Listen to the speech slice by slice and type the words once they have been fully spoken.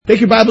Take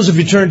your Bibles if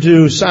you turn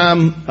to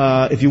Psalm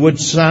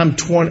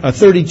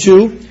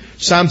 32.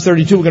 Psalm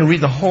 32, we're going to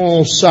read the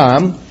whole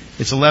Psalm.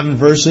 It's 11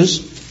 verses.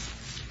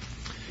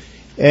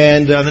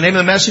 And the name of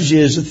the message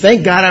is,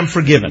 Thank God I'm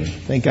Forgiven.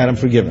 Thank God I'm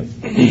Forgiven.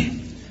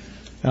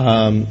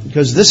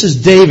 Because this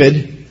is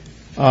David,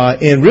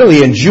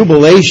 in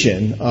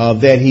jubilation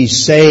that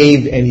he's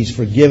saved and he's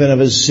forgiven of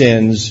his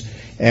sins.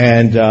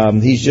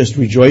 And he's just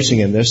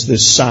rejoicing in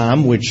this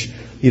Psalm, which,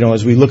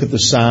 as we look at the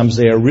Psalms,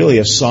 they are really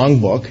a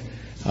songbook.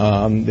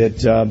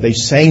 That they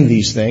sang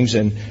these things,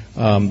 and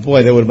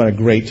boy, that would have been a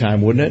great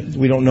time, wouldn't it?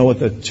 We don't know what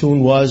the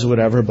tune was or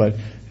whatever, but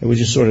it was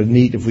just sort of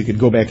neat if we could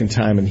go back in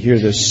time and hear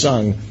this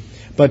sung.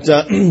 But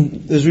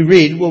as we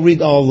read, we'll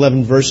read all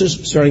 11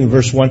 verses, starting in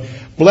verse 1.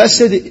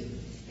 Blessed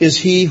is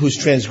he whose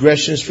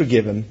transgression is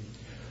forgiven,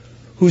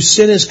 whose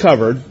sin is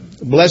covered.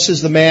 Blessed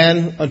is the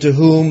man unto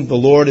whom the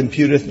Lord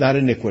imputeth not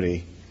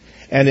iniquity,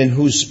 and in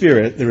whose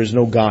spirit there is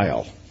no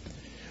guile.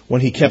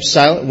 When I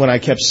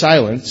kept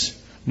silence,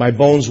 my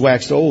bones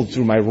waxed old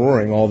through my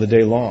roaring all the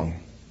day long.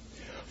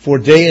 For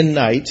day and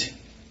night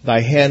thy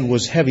hand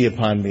was heavy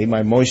upon me.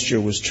 My moisture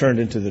was turned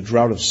into the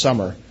drought of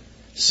summer.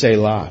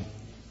 Selah.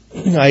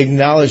 I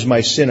acknowledged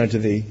my sin unto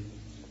thee,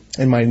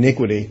 and my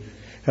iniquity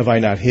have I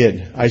not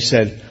hid. I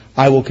said,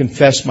 I will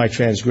confess my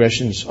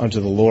transgressions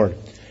unto the Lord.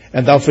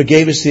 And thou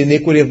forgavest the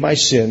iniquity of my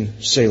sin.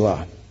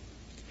 Selah.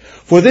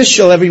 For this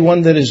shall every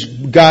one that is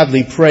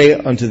godly pray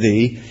unto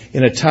thee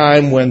in a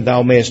time when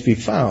thou mayest be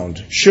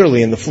found.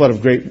 Surely in the flood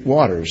of great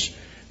waters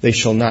they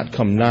shall not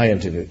come nigh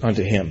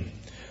unto him.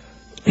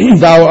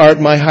 Thou art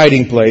my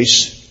hiding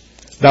place.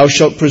 Thou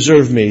shalt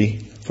preserve me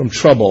from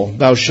trouble.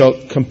 Thou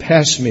shalt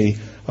compass me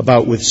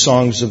about with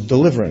songs of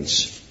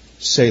deliverance.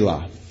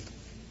 Selah.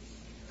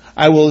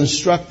 I will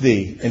instruct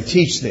thee and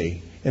teach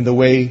thee in the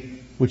way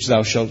which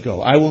thou shalt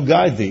go. I will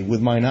guide thee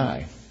with mine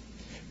eye.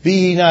 Be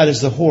ye not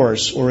as the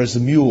horse or as the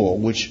mule,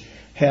 which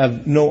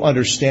have no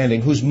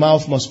understanding, whose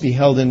mouth must be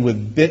held in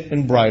with bit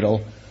and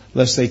bridle,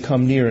 lest they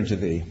come near unto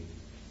thee.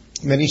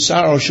 Many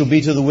sorrows shall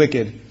be to the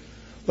wicked,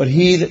 but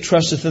he that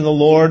trusteth in the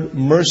Lord,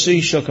 mercy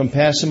shall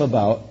compass him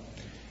about.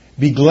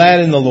 Be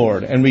glad in the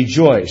Lord, and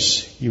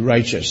rejoice, ye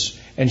righteous,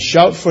 and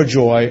shout for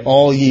joy,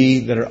 all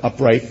ye that are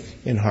upright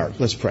in heart.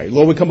 Let's pray.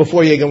 Lord, we come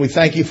before you again. We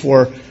thank you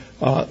for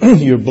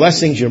your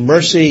blessings, your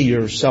mercy,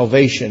 your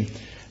salvation.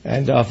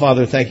 And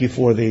Father, thank you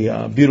for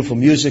the beautiful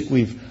music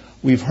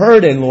we've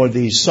heard, and Lord,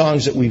 these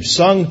songs that we've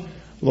sung.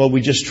 Lord,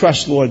 we just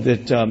trust, Lord,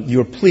 that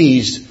you're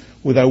pleased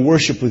with our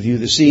worship with you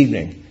this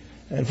evening.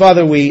 And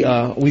Father, we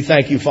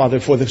thank you,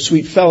 Father, for the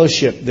sweet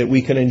fellowship that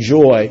we can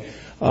enjoy.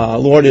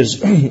 Lord,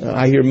 as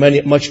I hear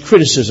much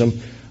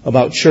criticism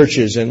about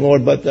churches, and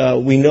Lord,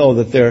 but we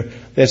know that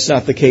that's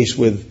not the case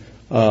with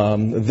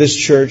this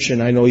church,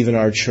 and I know even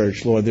our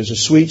church. Lord, there's a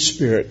sweet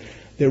spirit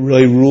that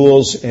really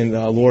rules, and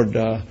Lord,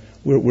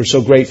 we're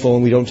so grateful,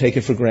 and we don't take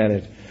it for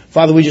granted.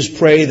 Father, we just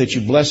pray that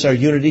you bless our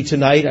unity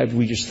tonight.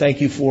 We just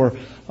thank you for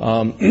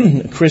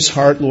Chris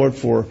Hart, Lord,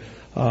 for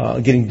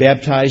getting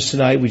baptized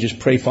tonight. We just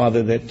pray,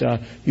 Father,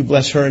 that you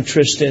bless her and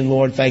Tristan,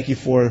 Lord. Thank you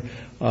for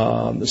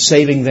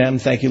saving them.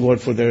 Thank you,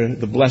 Lord, for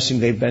the blessing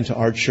they've been to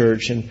our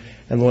church. And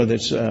Lord,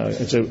 it's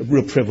a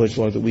real privilege,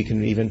 Lord, that we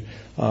can even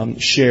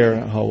share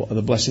how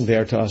the blessing they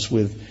are to us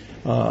with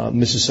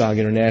Mississauga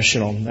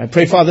International. I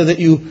pray, Father, that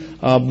you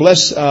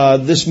bless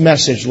this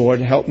message,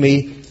 Lord. Help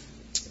me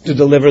to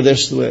deliver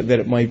this, that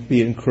it might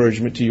be an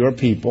encouragement to your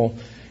people.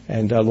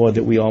 And, Lord,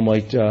 that we all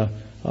might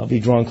be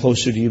drawn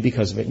closer to you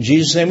because of it. In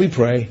Jesus' name we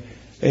pray.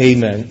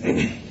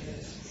 Amen.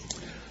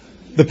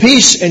 The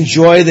peace and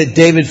joy that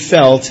David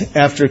felt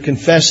after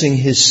confessing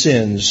his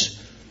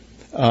sins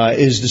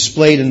is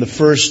displayed in the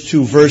first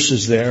two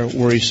verses there,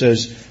 where he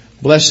says,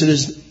 Blessed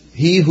is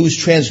he whose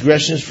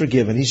transgression is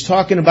forgiven. He's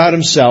talking about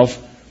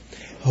himself,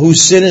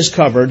 whose sin is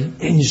covered.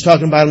 He's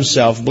talking about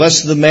himself.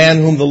 Blessed is the man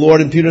whom the Lord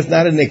imputeth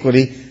not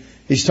iniquity.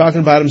 He's talking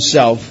about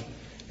himself,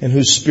 in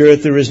whose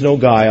spirit there is no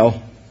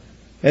guile.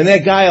 And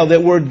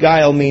that word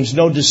guile means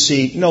no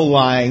deceit, no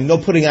lying, no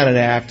putting on an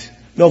act,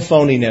 no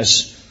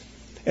phoniness.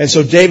 And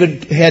so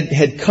David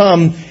had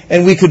come,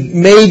 and we could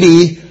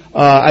maybe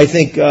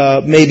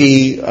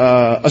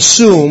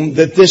assume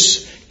that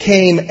this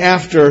came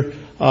after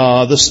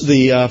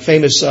the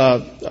famous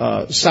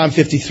Psalm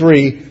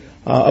 53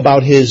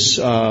 about his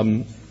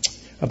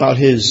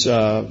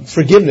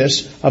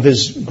forgiveness of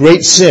his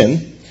great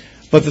sin.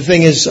 But the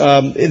thing is,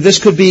 this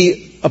could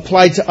be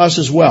applied to us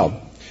as well.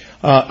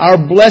 Our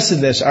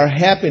blessedness, our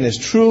happiness,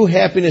 true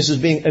happiness is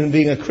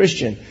being a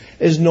Christian,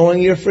 is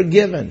knowing you're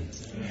forgiven.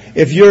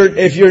 If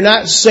you're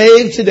not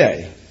saved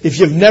today, if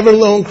you've never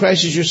known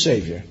Christ as your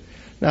Savior,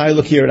 now I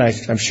look here and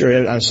I'm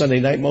sure on Sunday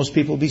night most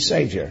people will be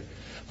saved here.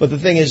 But the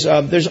thing is,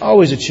 there's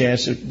always a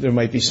chance that there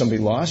might be somebody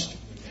lost.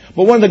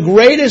 But one of the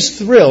greatest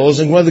thrills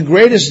and one of the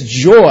greatest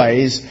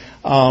joys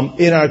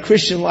in our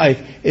Christian life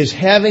is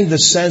having the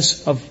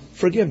sense of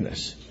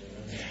forgiveness.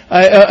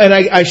 And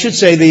I should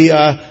say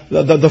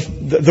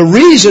the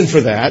reason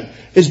for that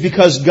is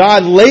because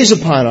God lays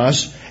upon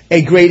us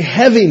a great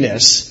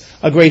heaviness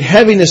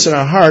in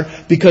our heart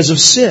because of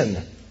sin.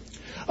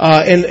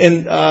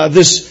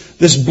 This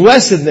This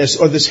blessedness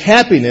or this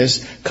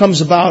happiness comes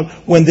about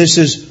when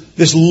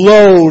this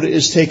load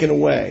is taken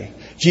away.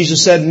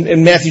 Jesus said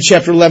in Matthew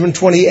chapter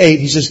 11:28,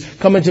 He says,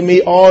 "Come unto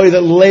me, all you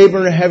that labor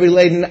and are heavy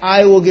laden, and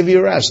I will give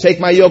you rest. Take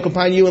my yoke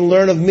upon you and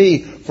learn of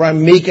me, for I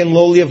am meek and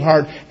lowly of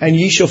heart, and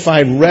ye shall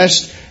find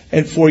rest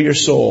and for your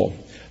soul."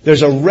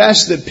 There's a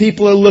rest that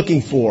people are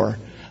looking for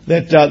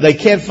that they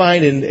can't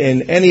find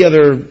in any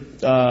other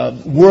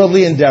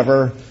worldly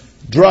endeavor,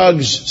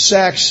 drugs,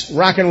 sex,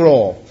 rock and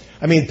roll.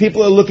 I mean,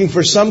 people are looking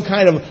for some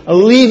kind of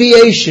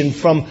alleviation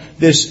from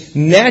this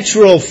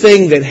natural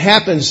thing that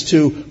happens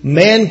to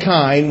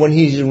mankind when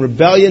he's in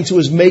rebellion to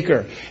his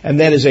Maker.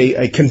 And that is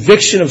a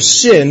conviction of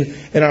sin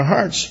in our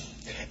hearts.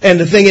 And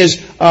the thing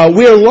is,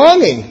 we're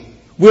longing.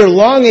 We're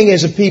longing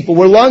as a people.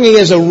 We're longing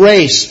as a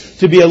race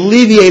to be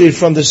alleviated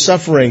from this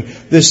suffering,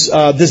 this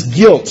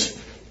guilt.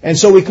 And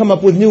so we come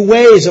up with new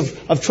ways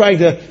of trying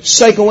to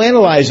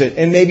psychoanalyze it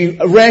and maybe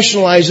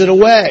rationalize it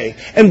away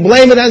and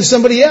blame it on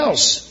somebody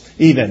else.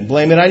 Even.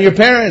 Blame it on your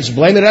parents.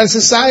 Blame it on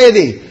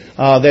society.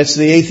 That's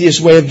the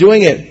atheist way of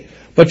doing it.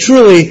 But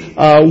truly,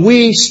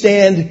 we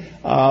stand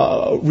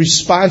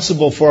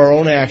responsible for our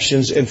own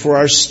actions and for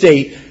our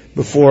state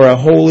before a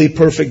holy,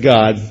 perfect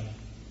God.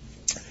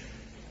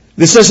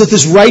 This says that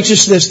this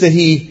righteousness that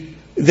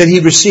he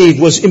received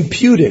was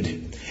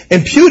imputed.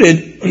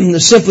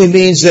 Imputed simply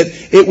means that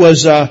it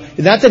was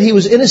not that he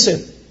was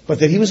innocent, but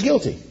that he was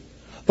guilty.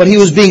 But he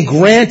was being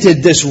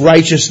granted this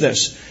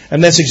righteousness.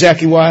 And that's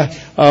exactly why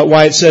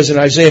it says in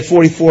Isaiah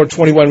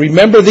 44:21,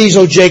 "Remember these,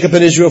 O Jacob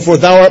and Israel, for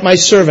thou art my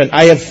servant.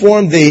 I have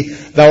formed thee.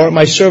 Thou art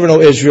my servant, O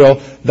Israel.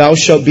 Thou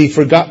shalt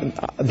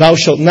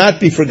not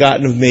be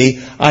forgotten of me.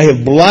 I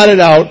have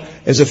blotted out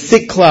as a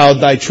thick cloud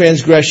thy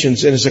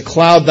transgressions, and as a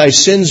cloud thy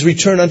sins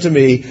return unto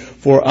me,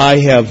 for I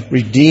have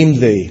redeemed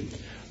thee."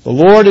 The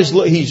Lord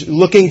He's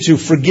looking to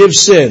forgive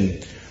sin.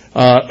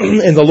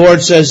 And the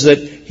Lord says that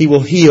He will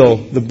heal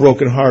the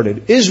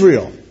brokenhearted.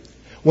 Israel,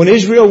 when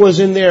Israel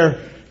was in their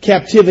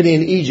captivity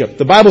in Egypt,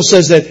 the Bible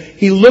says that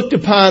He looked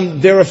upon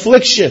their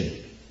affliction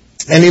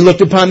and He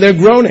looked upon their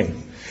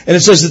groaning. And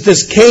it says that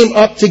this came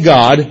up to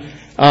God,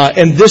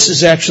 and this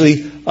is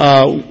actually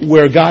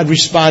where God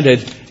responded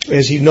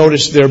as He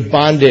noticed their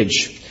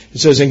bondage. It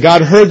says, "And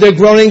God heard their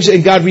groanings,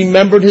 and God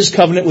remembered His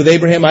covenant with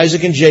Abraham,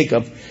 Isaac, and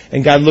Jacob.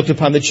 And God looked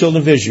upon the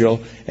children of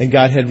Israel, and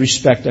God had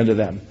respect unto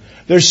them."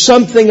 There's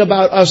something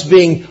about us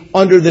being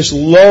under this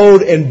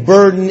load and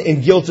burden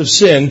and guilt of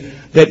sin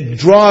that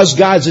draws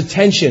God's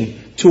attention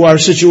to our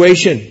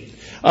situation.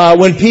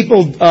 When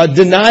people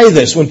deny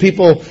this, when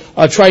people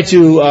try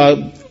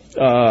to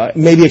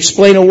maybe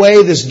explain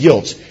away this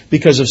guilt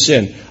because of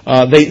sin,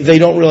 they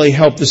don't really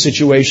help the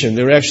situation.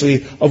 They're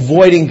actually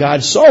avoiding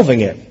God solving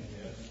it.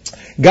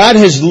 God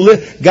has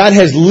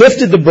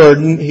lifted the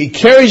burden. He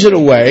carries it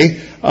away.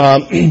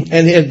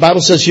 And the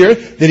Bible says here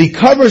that He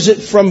covers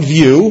it from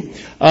view,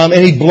 and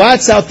He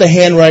blots out the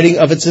handwriting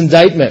of its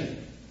indictment.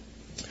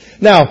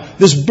 Now,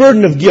 this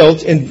burden of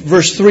guilt in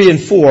verse 3 and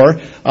 4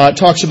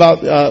 talks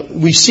about,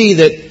 we see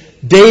that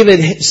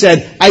David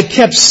said, "I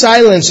kept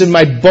silence and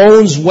my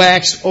bones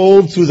waxed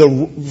old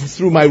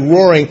through my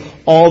roaring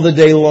all the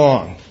day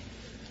long."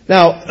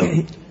 Now,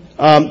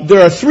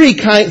 there are three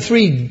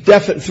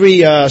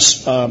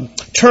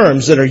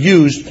terms that are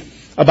used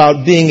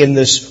about being in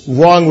this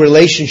wrong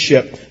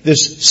relationship,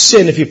 this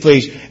sin, if you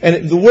please.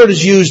 And the word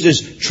is used as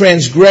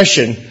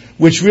transgression,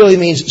 which really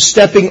means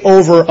stepping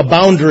over a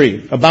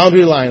boundary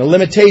line, a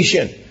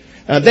limitation.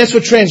 That's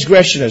what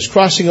transgression is,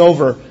 crossing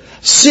over.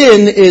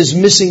 Sin is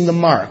missing the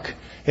mark.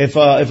 If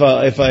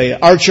a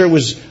archer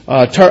was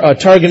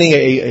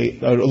targeting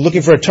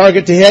looking for a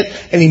target to hit,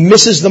 and he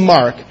misses the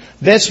mark,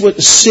 that's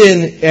what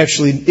sin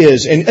actually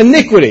is. And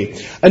iniquity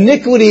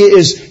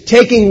is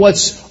taking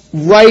what's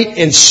right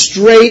and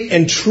straight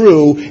and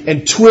true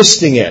and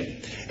twisting it.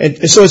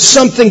 And so it's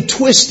something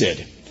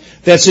twisted.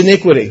 That's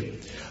iniquity.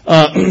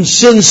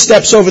 Sin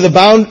steps over the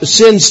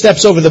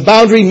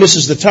boundary,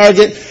 misses the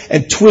target,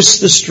 and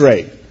twists the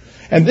straight.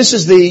 And this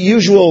is the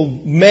usual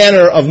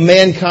manner of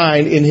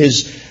mankind in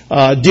his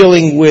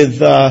dealing with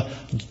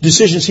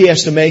decisions he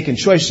has to make and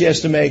choices he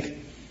has to make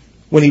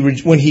when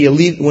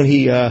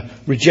he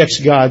rejects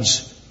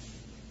God's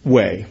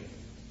way.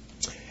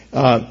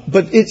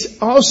 But it's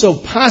also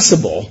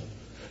possible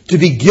to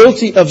be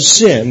guilty of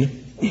sin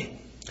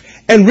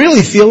and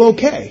really feel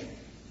okay.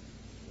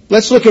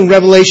 Let's look in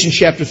Revelation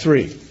chapter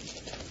 3.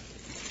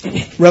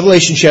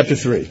 Revelation chapter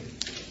 3.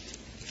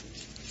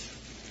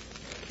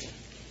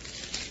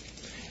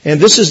 And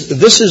this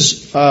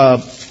is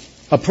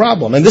a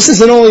problem. And this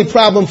isn't only a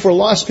problem for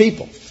lost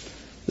people.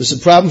 This is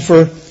a problem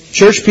for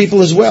church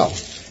people as well.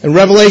 In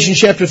Revelation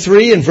chapter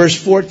 3 and verse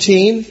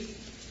 14,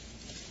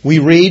 we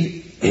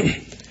read,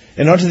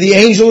 "And unto the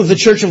angel of the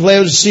church of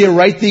Laodicea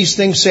write these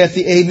things, saith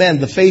the Amen,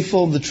 the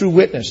faithful and the true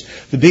witness,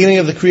 the beginning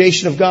of the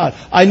creation of God.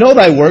 I know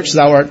thy works,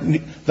 that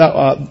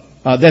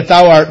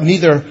thou art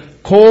neither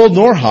cold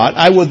nor hot.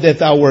 I would that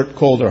thou wert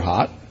cold or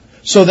hot.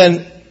 So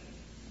then,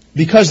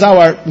 because thou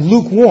art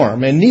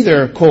lukewarm and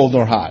neither cold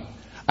nor hot,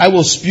 I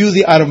will spew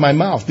thee out of my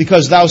mouth.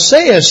 Because thou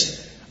sayest,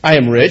 I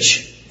am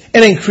rich,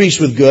 and increase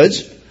with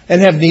goods,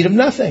 and have need of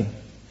nothing.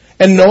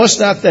 And knowest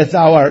not that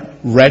thou art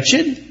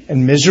wretched,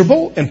 and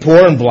miserable, and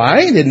poor, and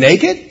blind, and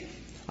naked?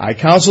 I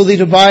counsel thee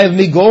to buy of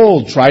me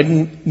gold, tried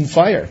in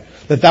fire,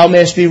 that thou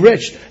mayest be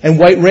rich, and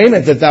white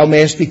raiment, that thou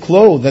mayest be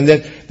clothed, and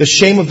that the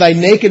shame of thy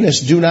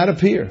nakedness do not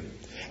appear.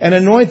 And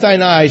anoint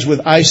thine eyes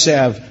with eye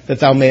salve, that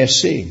thou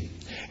mayest see.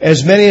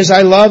 As many as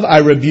I love, I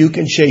rebuke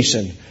and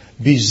chasten.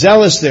 Be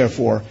zealous,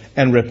 therefore,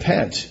 and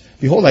repent.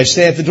 Behold, I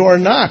stand at the door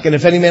and knock, and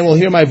if any man will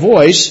hear my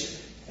voice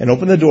and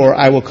open the door,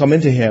 I will come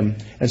into him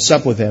and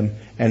sup with him,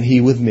 and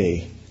he with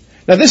me.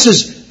 Now this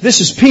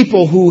is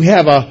people who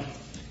have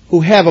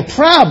a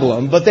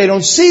problem, but they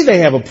don't see they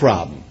have a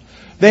problem.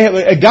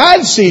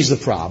 God sees the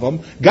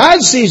problem.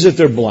 God sees that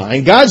they're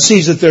blind. God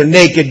sees that they're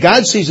naked.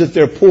 God sees that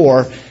they're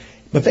poor,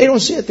 but they don't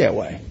see it that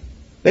way.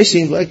 They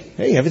seem like,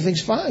 hey,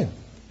 everything's fine.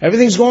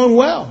 Everything's going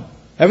well.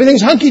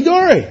 Everything's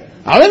hunky-dory.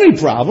 I don't have any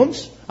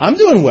problems. I'm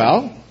doing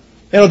well.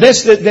 You know,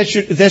 that's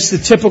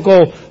the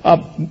typical,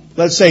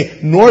 let's say,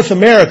 North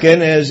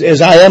American,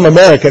 as I am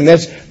American.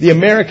 That's the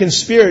American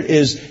spirit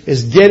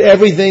is get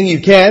everything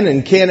you can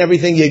and can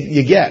everything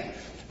you get.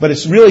 But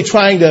it's really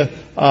trying to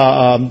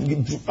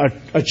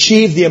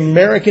achieve the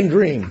American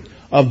dream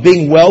of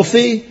being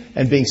wealthy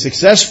and being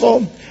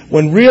successful,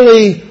 when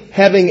really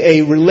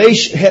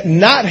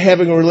not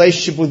having a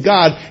relationship with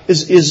God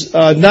is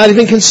not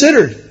even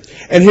considered.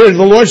 And here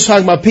the Lord's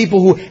talking about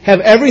people who have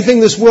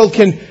everything this world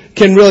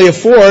can really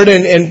afford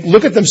and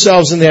look at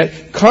themselves in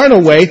that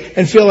carnal way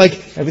and feel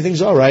like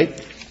everything's all right.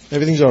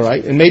 Everything's all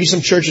right. And maybe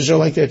some churches are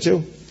like that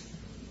too.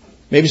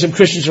 Maybe some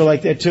Christians are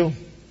like that too.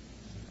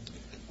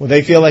 Well,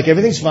 they feel like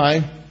everything's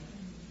fine.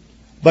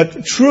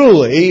 But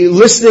truly,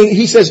 listening,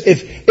 he says,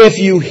 if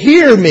you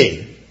hear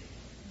me.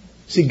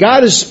 See,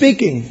 God is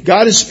speaking.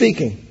 God is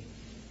speaking.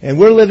 And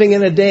we're living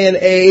in a day and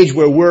age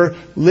where we're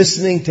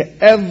listening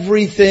to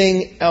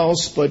everything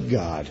else but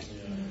God.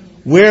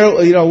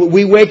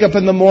 We wake up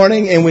in the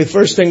morning and the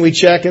first thing we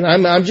check, and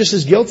I'm just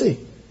as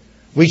guilty.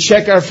 We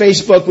check our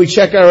Facebook, we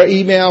check our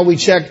email, we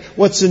check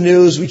what's the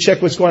news, we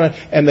check what's going on,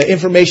 and the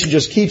information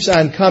just keeps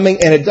on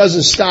coming, and it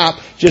doesn't stop,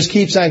 just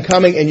keeps on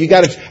coming, and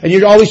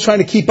you're always trying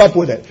to keep up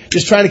with it.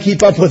 Just trying to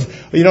keep up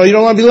with, you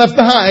don't want to be left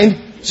behind,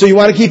 so you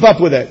want to keep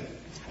up with it.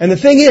 And the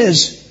thing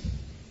is,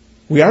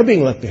 we are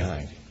being left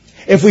behind.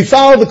 If we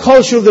follow the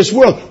culture of this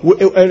world,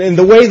 and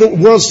the way the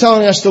world's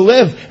telling us to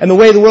live, and the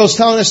way the world's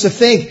telling us to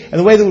think, and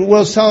the way the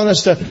world's telling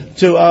us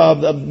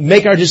to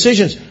make our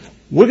decisions,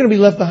 we're going to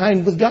be left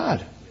behind with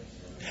God.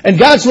 And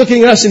God's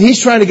looking at us and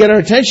He's trying to get our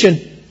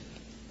attention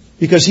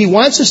because He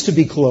wants us to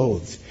be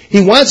clothed.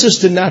 He wants us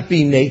to not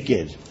be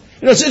naked.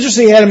 It's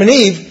interesting, Adam and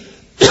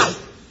Eve,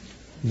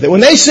 that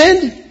when they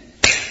sinned,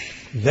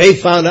 they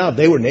found out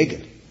they were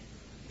naked.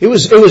 It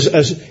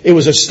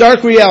was a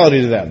stark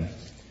reality to them.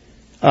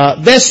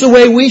 That's the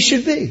way we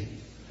should be.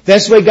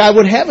 That's the way God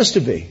would have us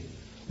to be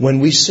when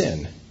we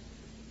sin.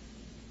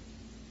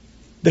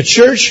 The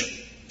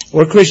church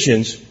or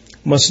Christians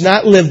must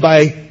not live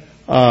by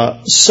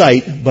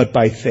sight, but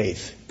by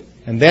faith.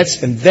 And that's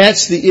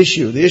the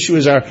issue. The issue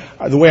is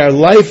the way our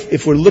life,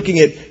 if we're looking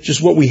at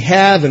just what we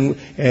have and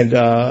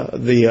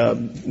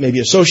the maybe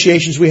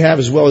associations we have,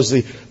 as well as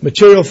the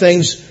material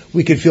things,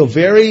 we could feel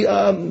very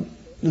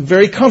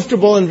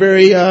comfortable and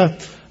very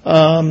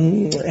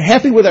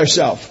happy with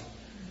ourselves.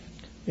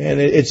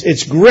 And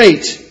it's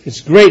great.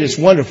 It's great. It's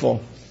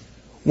wonderful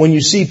when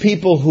you see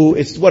people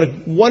what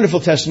a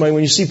wonderful testimony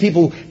when you see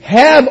people who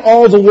have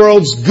all the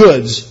world's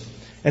goods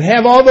and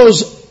have all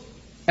those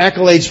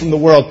accolades from the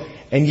world,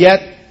 and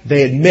yet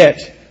they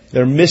admit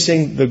they're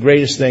missing the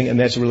greatest thing, and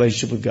that's a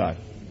relationship with God.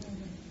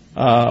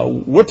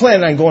 We're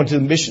planning on going to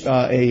the mission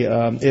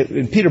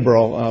in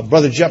Peterborough.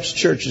 Brother Jeff's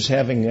church is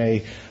having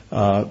a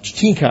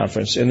teen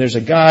conference, and there's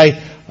a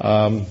guy,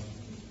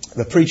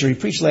 the preacher. He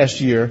preached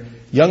last year.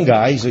 Young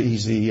guy.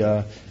 He's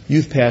the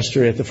youth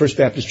pastor at the First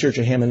Baptist Church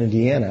in Hammond,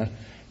 Indiana.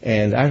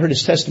 And I heard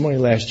his testimony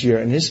last year.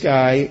 And this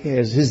guy,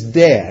 his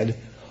dad,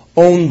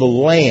 owned the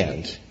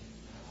land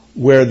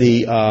where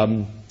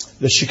the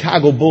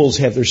Chicago Bulls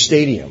have their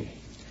stadium,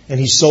 and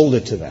he sold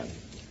it to them.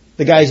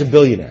 The guy's a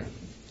billionaire,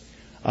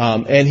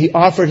 and he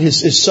offered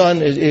his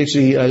son.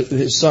 Actually,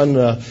 his son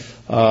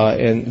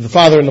and the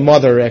father and the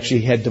mother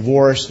actually had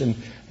divorced, and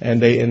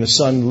the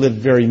son lived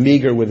very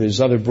meager with his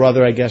other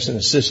brother, I guess, and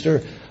a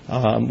sister,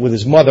 with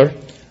his mother.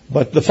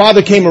 But the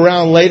father came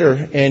around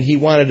later, and he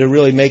wanted to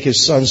really make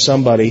his son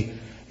somebody.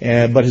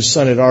 But his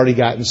son had already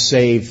gotten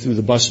saved through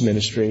the bus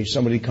ministry.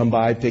 Somebody come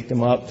by, picked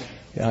him up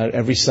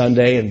every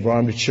Sunday and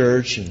brought him to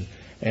church,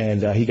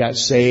 and he got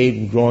saved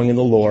and growing in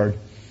the Lord.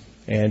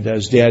 And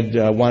his dad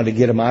wanted to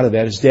get him out of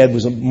that. His dad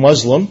was a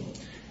Muslim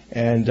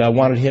and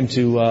wanted him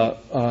to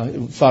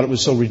thought it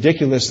was so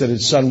ridiculous that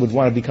his son would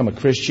want to become a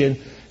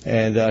Christian.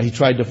 And he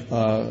tried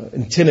to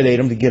intimidate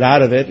him to get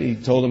out of it. He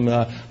told him,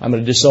 I'm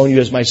going to disown you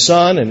as my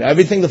son. And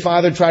everything the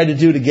father tried to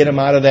do to get him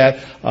out of that,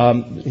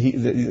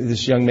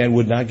 this young man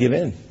would not give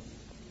in.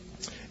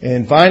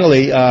 And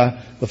finally,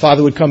 the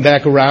father would come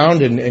back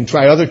around and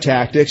try other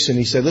tactics. And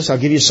he said, listen,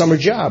 I'll give you a summer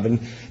job. And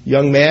the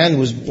young man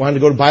wanted to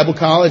go to Bible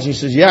college. And he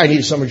says, yeah, I need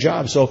a summer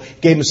job. So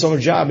gave him a summer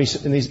job. At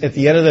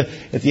the end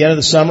of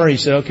the summer, he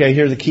said, okay,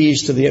 here are the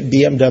keys to the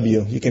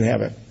BMW. You can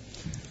have it.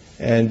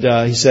 And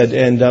he said,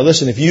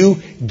 listen, if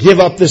you give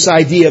up this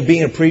idea of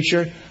being a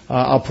preacher,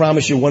 I'll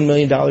promise you $1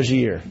 million a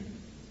year.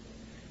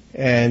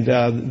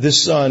 And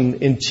this son,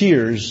 in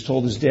tears,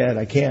 told his dad,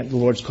 I can't. The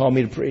Lord's called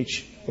me to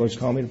preach. The Lord's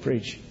called me to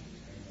preach.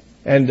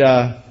 And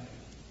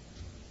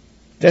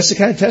that's the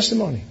kind of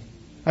testimony.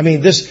 I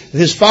mean,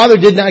 his father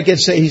did not get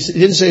saved. He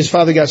didn't say his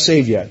father got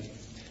saved yet.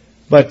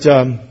 But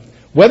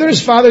whether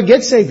his father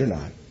gets saved or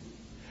not,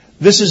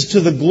 this is to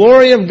the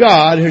glory of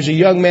God. Here's a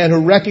young man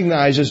who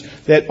recognizes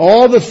that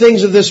all the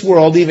things of this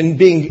world, even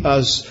being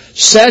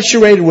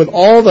saturated with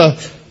all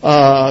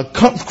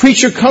the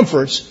creature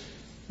comforts,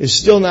 is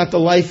still not the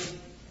life.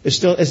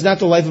 It's not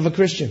the life of a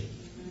Christian.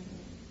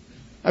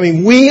 I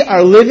mean, we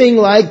are living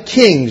like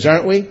kings,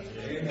 aren't we?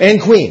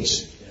 And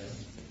queens.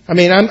 I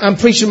mean, I'm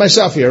preaching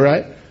myself here,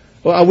 right?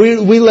 Well,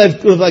 we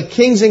live like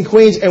kings and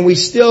queens, and we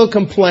still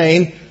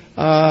complain.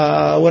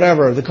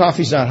 Whatever, the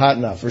coffee's not hot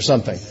enough or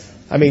something.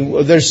 I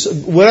mean, there's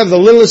whatever, the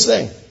littlest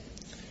thing.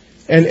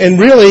 And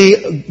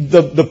really,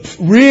 the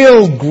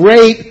real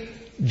great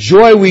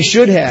joy we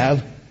should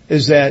have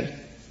is that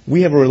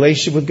we have a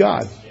relationship with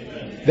God.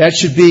 Amen. That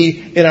should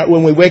be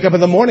when we wake up in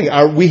the morning,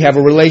 we have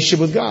a relationship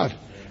with God.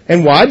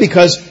 And why?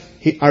 Because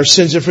our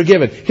sins are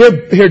forgiven.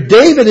 Here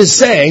David is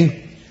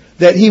saying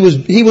that he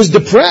was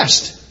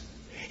depressed.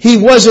 He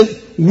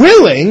wasn't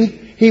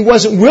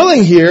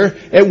willing here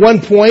at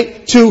one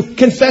point to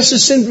confess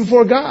his sin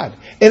before God.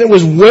 And it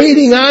was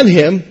waiting on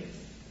him.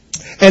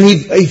 And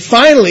he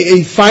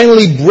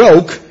finally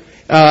broke,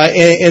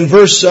 in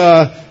verse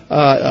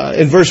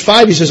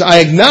 5 he says, I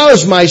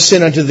acknowledge my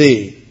sin unto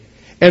thee,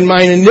 and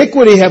mine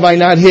iniquity have I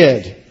not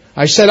hid.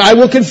 I said, I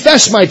will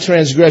confess my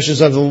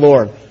transgressions unto the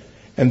Lord,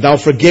 and thou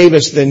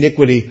forgavest the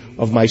iniquity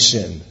of my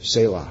sin.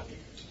 Selah.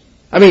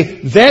 I mean,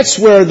 that's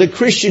where the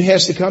Christian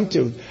has to come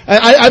to.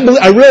 I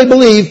really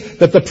believe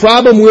that the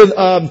problem with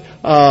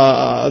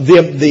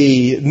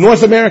the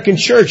North American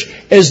church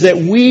is that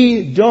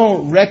we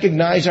don't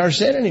recognize our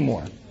sin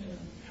anymore.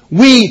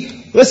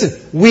 We've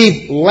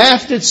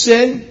laughed at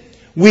sin.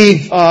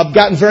 We've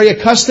gotten very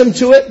accustomed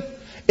to it.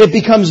 It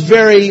becomes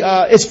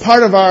it's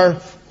part of our,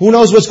 who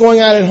knows what's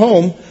going on at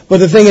home. But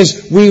the thing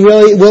is,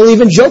 we'll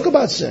even joke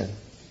about sin.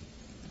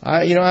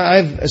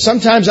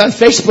 Sometimes on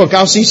Facebook,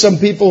 I'll see some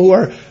people who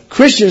are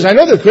Christians. I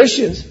know they're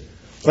Christians,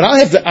 but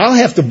I'll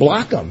have to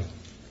block them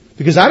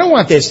because I don't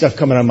want that stuff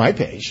coming on my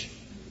page.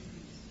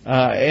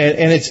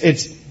 And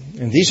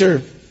these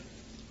are,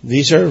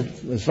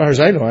 as far as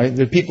I know,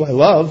 they're people I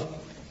love,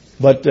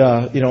 but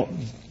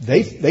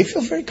they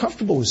feel very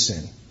comfortable with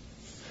sin.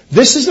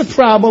 This is the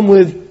problem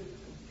with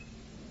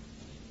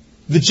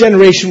the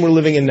generation we're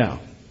living in now.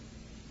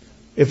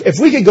 If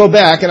we could go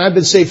back, and I've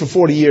been saved for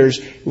 40 years,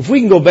 if we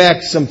can go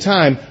back some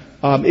time,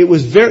 there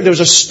was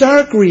a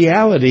stark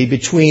reality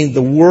between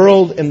the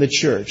world and the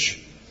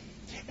church.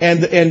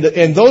 And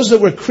those that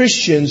were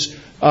Christians,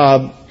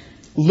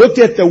 looked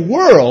at the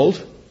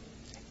world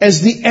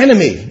as the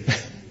enemy.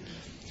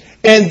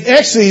 And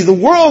actually, the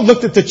world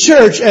looked at the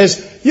church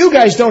as, you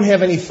guys don't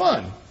have any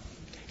fun.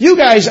 You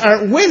guys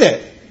aren't with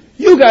it.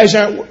 You guys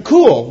aren't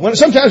cool.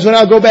 Sometimes when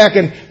I'll go back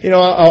and,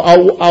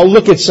 I'll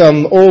look at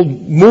some old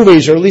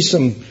movies, or at least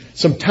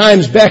some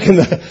times back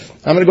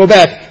I'm going to go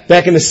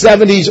back in the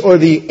 70s or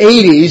the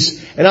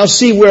 80s, and I'll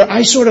see where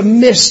I sort of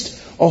missed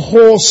a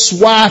whole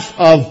swath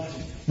of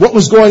what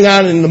was going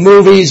on in the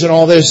movies and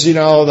all this.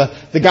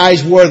 The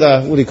guys wore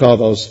what do you call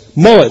those?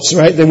 Mullets,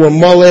 right? They wore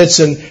mullets,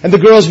 and the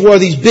girls wore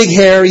these big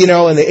hair, in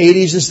the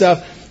 80s and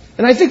stuff.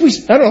 And I think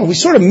I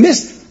sort of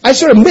missed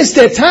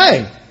that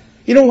time.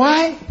 You know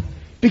why?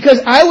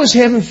 Because I was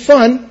having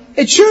fun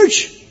at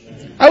church.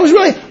 I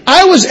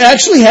was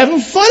actually having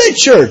fun at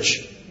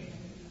church.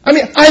 I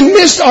mean, I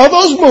missed all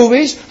those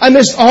movies. I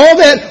missed all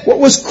that, what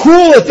was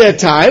cool at that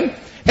time.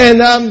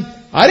 And,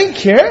 I didn't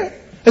care.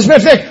 As a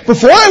matter of fact,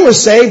 before I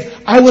was saved,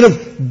 I would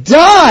have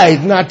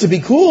died not to be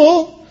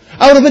cool.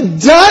 I would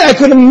have died. I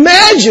couldn't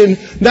imagine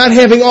not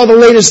having all the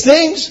latest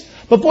things.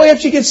 But boy,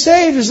 after you get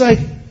saved, it's like,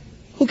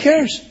 who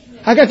cares?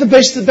 I got the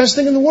best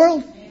thing in the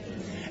world.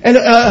 And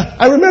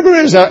I remember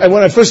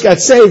when I first got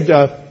saved,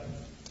 a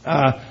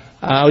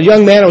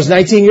young man, I was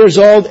 19 years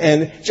old,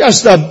 and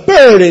just a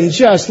burden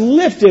just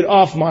lifted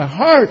off my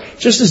heart.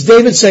 Just as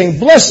David saying,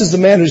 blessed is the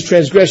man whose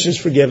transgression is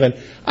forgiven.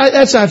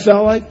 That's how I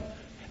felt like.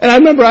 And I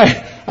remember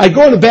I'd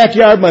go in the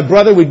backyard, my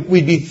brother,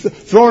 we'd be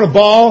throwing a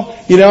ball,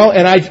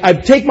 and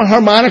I'd take my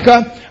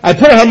harmonica, I'd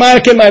put a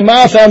harmonica in my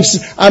mouth,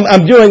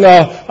 I'm doing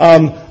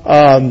oh,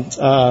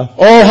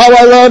 how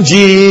I love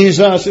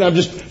Jesus, and I'm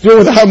just doing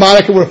with the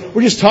harmonica,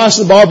 we're just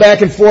tossing the ball back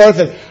and forth,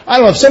 and I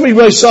don't know, if somebody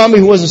really saw me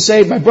who wasn't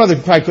saved, my brother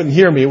probably couldn't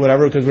hear me or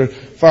whatever, because we're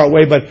far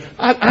away, but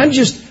I'm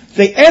just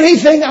thinking,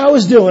 anything I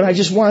was doing, I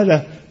just wanted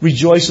to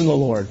rejoice in the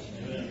Lord.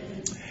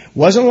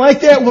 Wasn't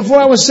like that before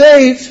I was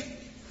saved.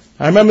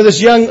 I remember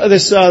this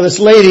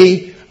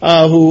lady,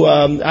 who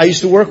I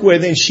used to work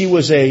with, and she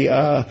was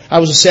I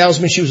was a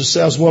salesman, she was a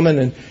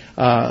saleswoman,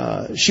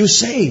 and she was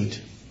saved.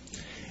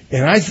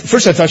 And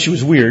first I thought she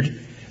was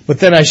weird, but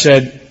then I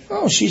said,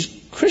 oh, she's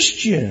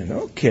Christian,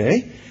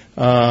 okay.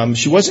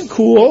 She wasn't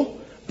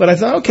cool, but I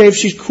thought, okay, if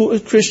she's cool,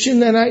 Christian,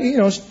 then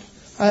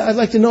I'd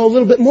like to know a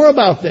little bit more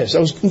about this. I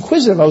was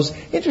inquisitive. I was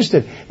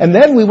interested. And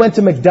then we went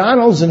to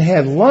McDonald's and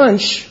had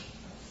lunch,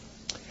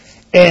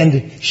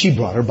 and she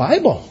brought her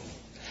Bible.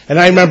 And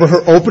I remember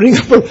her opening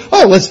up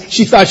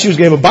she thought she was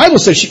going to have a Bible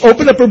study. She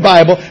opened up her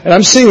Bible, and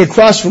I'm sitting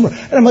across from her,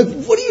 and I'm like,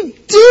 what are you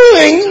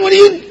doing? What are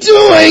you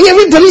doing?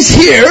 Everybody's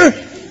here.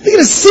 They're going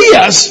to see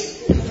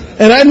us.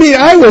 And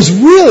I was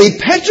really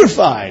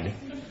petrified.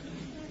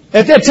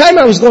 At that time,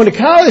 I was going to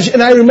college,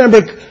 and I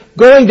remember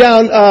going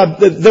down,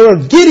 there were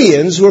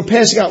Gideons who were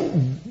passing out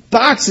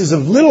boxes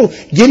of little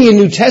Gideon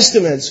New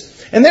Testaments.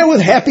 And they were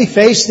with happy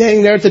face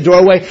standing there at the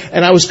doorway.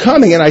 And I was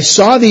coming, and I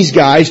saw these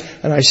guys,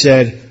 and I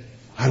said,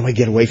 how do I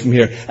get away from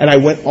here? And I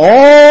went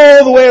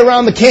all the way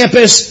around the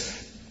campus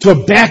to a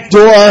back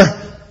door.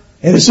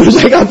 And as soon as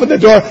I got up at the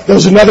door, there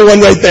was another one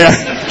right there.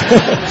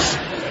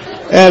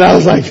 And I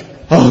was like,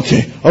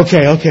 okay.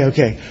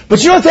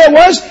 But you know what that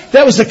was?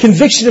 That was the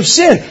conviction of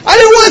sin. I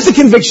didn't want the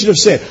conviction of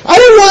sin. I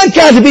didn't want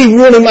God to be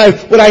ruining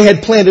what I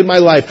had planned in my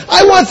life.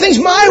 I want things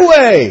my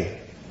way.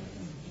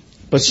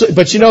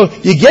 But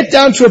you get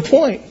down to a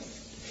point.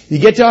 You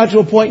get down to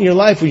a point in your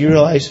life where you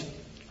realize,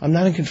 I'm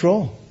not in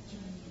control.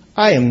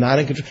 I am not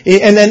in control.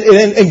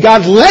 And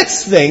God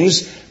lets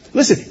things,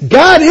 listen,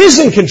 God is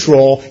in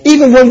control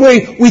even when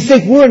we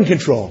think we're in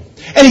control.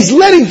 And He's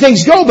letting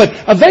things go, but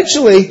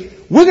eventually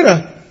we're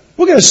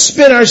going to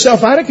spin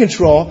ourselves out of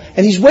control,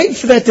 and He's waiting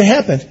for that to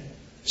happen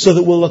so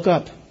that we'll look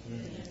up.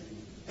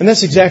 And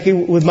that's exactly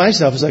with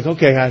myself. It's like,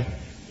 okay, God,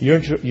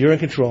 you're in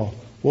control.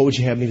 What would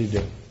you have me to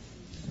do?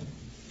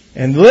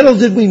 And little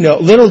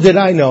did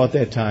I know at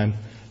that time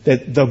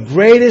that the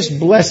greatest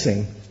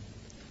blessing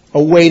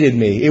awaited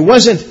me. It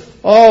wasn't,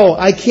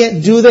 I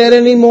can't do that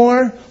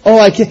anymore.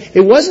 I can't.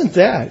 It wasn't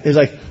that. It's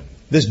like,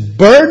 this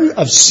burden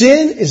of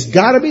sin has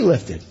got to be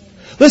lifted.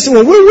 Listen,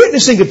 when we're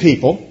witnessing to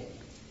people,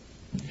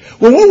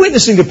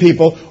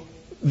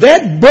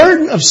 that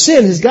burden of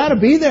sin has got to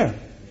be there.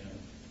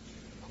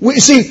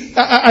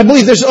 I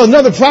believe there's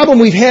another problem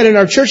we've had in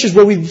our churches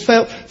where we've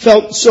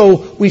felt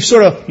so we've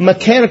sort of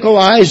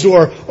mechanicalized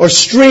or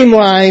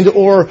streamlined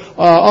or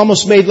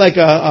almost made like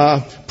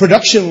a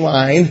production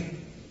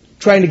line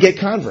trying to get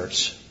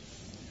converts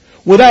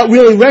without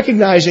really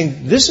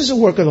recognizing this is a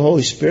work of the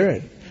Holy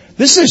Spirit.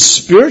 This is a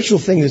spiritual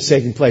thing that's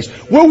taking place.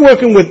 We're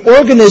working with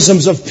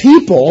organisms of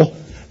people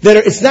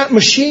it's not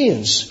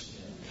machines.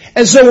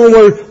 And so when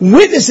we're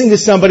witnessing to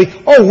somebody,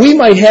 we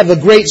might have a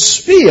great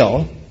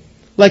spiel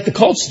like the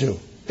cults do.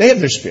 They have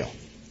their spiel.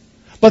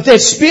 But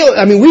that spiel,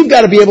 we've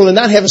got to be able to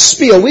not have a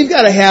spiel. We've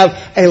got to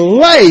have a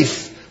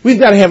life. We've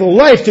got to have a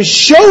life to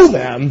show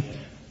them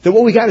that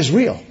what we got is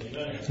real.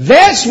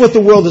 That's what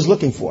the world is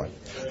looking for.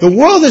 The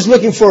world is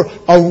looking for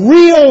a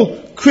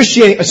real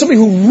Christianity, somebody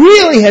who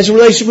really has a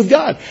relationship with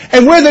God.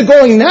 And where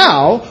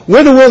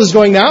the world is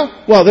going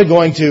now, well, they're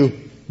going to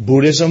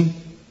Buddhism,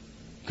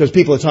 because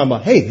people are talking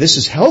about, hey, this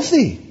is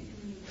healthy.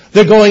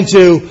 They're going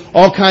to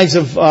all kinds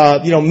of,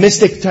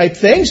 mystic type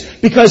things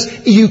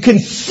because you can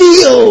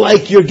feel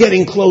like you're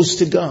getting close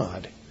to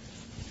God.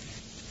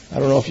 I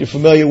don't know if you're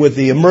familiar with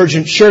the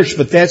emergent church,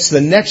 but that's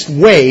the next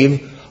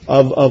wave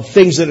of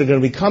things that are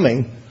going to be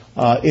coming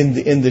that's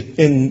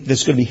going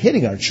to be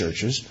hitting our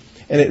churches.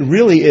 And it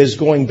really is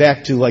going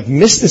back to like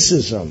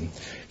mysticism,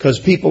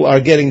 because they're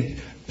going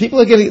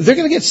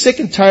to get sick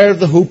and tired of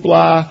the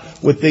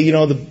hoopla with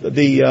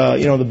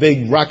the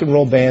big rock and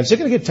roll bands. They're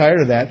going to get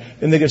tired of that,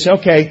 and they're going to say,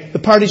 okay, the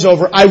party's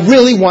over. I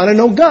really want to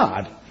know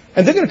God.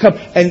 And they're going to come,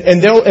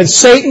 and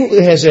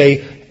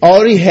Satan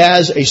already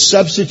has a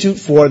substitute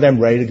for them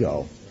ready to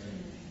go.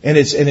 And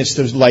it's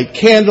to light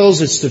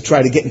candles, it's to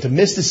try to get into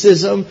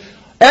mysticism.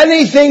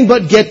 Anything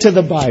but get to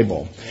the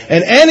Bible.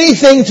 And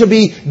anything to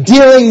be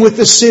dealing with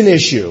the sin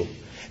issue.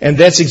 And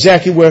that's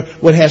exactly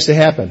what has to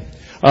happen.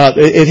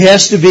 It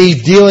has to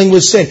be dealing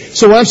with sin.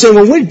 So what I'm saying,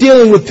 when we're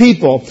dealing with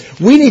people,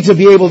 we need to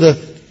be able to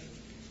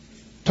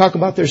talk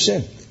about their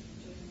sin.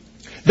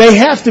 They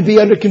have to be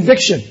under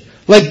conviction.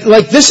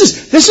 Like this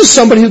is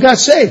somebody who got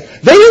saved.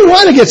 They didn't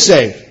want to get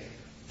saved.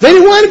 They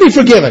didn't want to be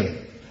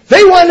forgiven.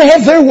 They wanted to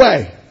have their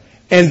way.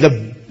 And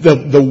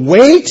the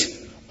weight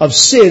of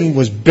sin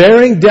was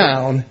bearing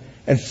down,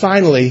 and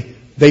finally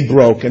they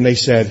broke and they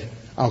said,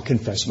 I'll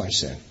confess my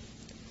sin.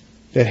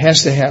 That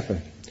has to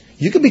happen.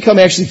 You can become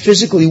actually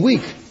physically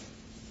weak.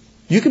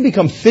 You can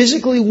become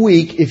physically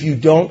weak if you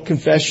don't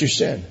confess your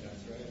sin.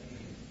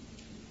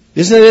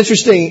 Isn't it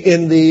interesting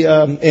in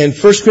 1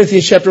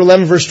 Corinthians chapter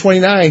 11 verse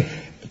 29,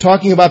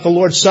 talking about the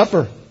Lord's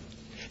Supper?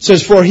 It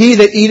says, for he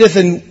that eateth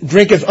and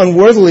drinketh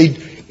unworthily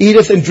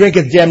eateth and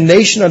drinketh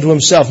damnation unto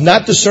himself,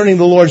 not discerning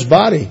the Lord's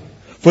body.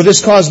 For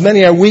this cause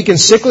many are weak and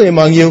sickly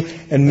among you,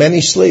 and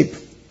many sleep.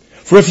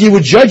 For if you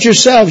would judge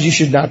yourselves, you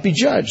should not be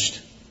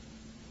judged.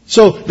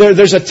 So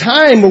there's a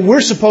time when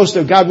we're supposed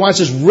to, God wants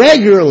us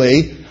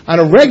regularly, on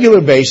a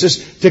regular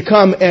basis to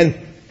come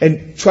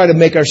and try to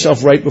make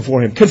ourselves right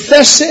before Him.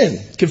 Confess sin.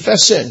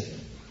 Confess sin.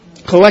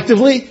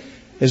 Collectively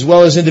as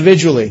well as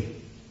individually.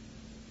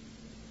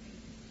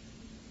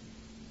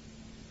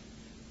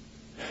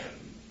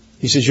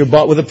 He says, you're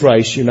bought with a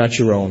price. You're not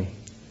your own.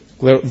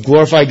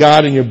 Glorify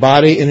God in your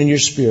body and in your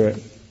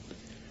spirit.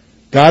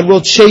 God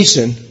will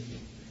chasten.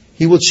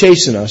 He will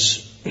chasten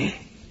us.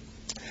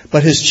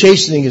 But His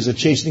chastening is a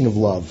chastening of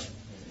love.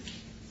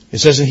 It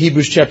says in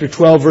Hebrews chapter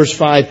 12, verse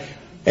 5,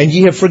 and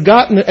ye have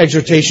forgotten the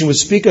exhortation which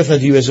speaketh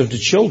unto you as unto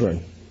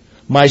children.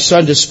 My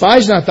son,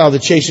 despise not thou the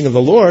chastening of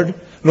the Lord,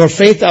 nor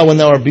faint thou when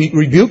thou art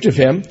rebuked of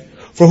Him.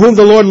 For whom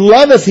the Lord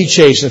loveth He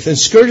chasteneth, and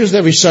scourgeth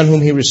every son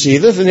whom He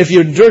receiveth. And if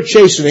you endure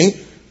chastening,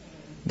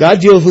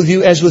 God dealeth with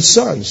you as with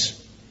sons.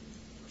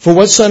 For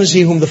what son is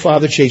he whom the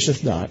Father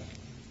chasteneth not?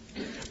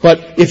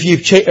 But if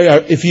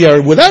you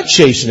are without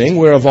chastening,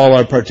 whereof all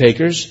are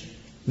partakers,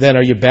 then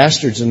are you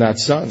bastards and not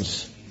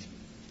sons.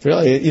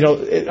 Really,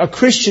 a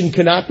Christian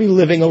cannot be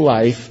living a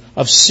life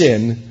of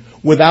sin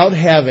without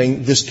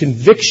having this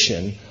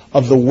conviction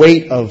of the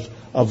weight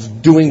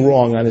of doing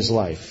wrong on his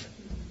life.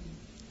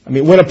 I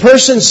mean, when a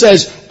person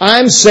says,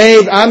 I'm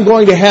saved, I'm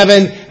going to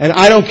heaven, and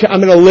I'm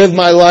going to live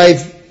my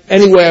life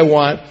any way I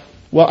want,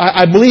 well,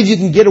 I believe you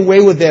can get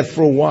away with that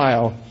for a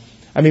while.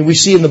 I mean, we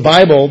see in the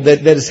Bible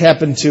that has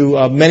happened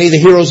to many of the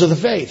heroes of the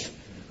faith.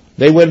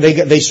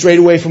 They strayed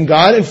away from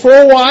God, and for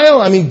a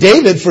while, I mean,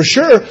 David for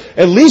sure,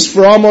 at least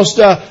for almost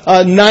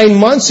 9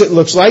 months it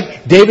looks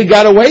like, David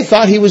got away,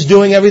 thought he was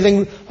doing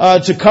everything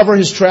to cover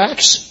his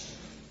tracks.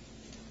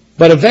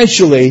 But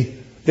eventually,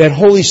 that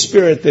Holy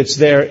Spirit that's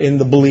there in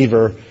the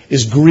believer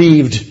is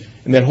grieved,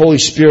 and that Holy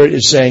Spirit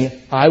is saying,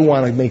 I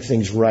want to make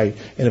things right.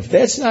 And if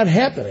that's not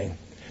happening,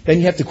 then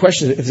you have to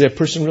question, is that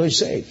person really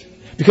saved?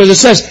 Because it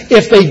says,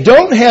 if they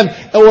don't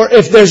have, or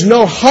if there's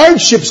no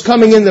hardships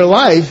coming in their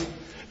life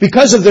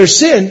because of their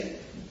sin,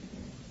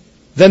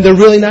 then they're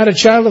really not a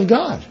child of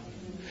God.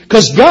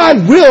 Because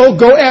God will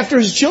go after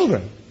His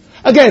children.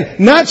 Again,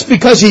 not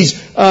because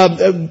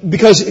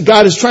because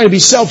God is trying to be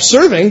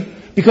self-serving,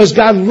 because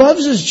God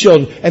loves His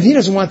children and He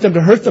doesn't want them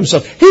to hurt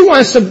themselves. He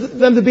wants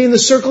them to be in the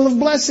circle of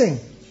blessing.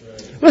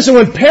 Listen,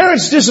 when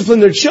parents discipline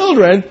their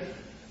children,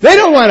 they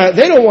don't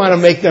want to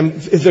make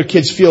their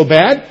kids feel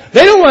bad.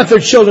 They don't want their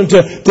children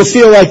to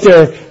feel like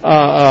they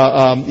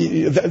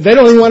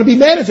don't even want to be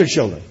mad at their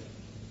children.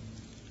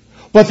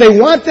 But they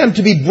want them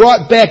to be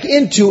brought back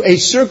into a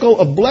circle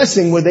of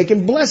blessing where they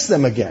can bless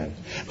them again.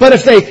 But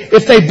if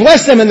they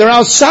bless them and they're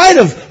outside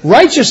of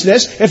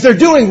righteousness, if they're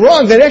doing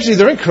wrong, then actually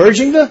they're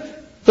encouraging the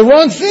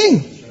wrong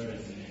thing.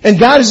 And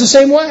God is the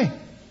same way.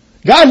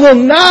 God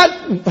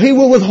He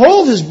will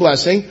withhold His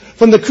blessing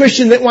from the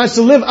Christian that wants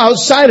to live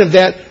outside of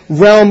that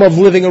realm of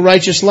living a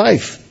righteous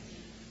life.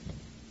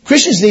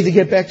 Christians need to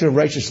get back to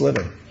righteous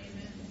living.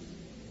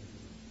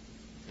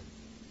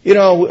 And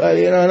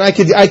I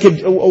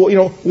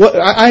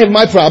have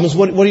my problems.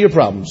 What are your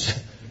problems?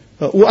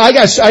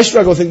 I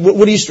struggle with.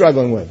 What are you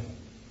struggling with?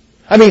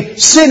 I mean,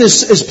 sin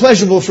is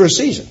pleasurable for a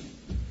season.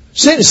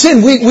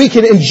 Sin, we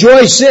can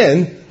enjoy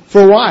sin for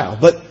a while,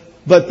 but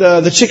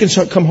the chickens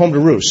come home to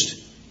roost.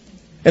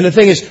 And the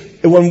thing is,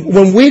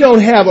 when we don't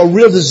have a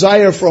real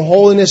desire for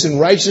holiness and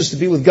righteousness to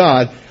be with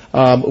God,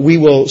 we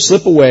will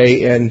slip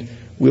away and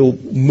we'll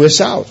miss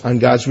out on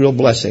God's real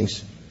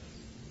blessings.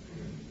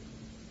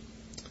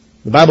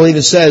 The Bible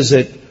even says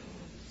that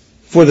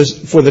for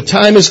the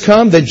time has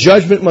come that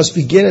judgment must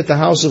begin at the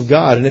house of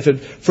God. And if it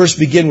first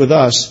begin with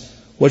us,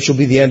 what shall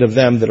be the end of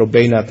them that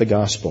obey not the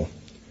gospel?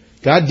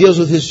 God deals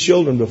with His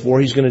children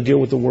before He's going to deal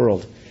with the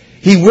world.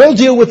 He will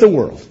deal with the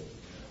world,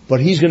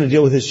 but He's going to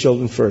deal with His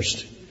children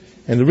first.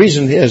 And the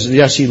reason is,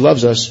 yes, He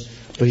loves us,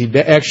 but He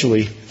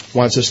actually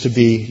wants us to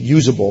be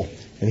usable,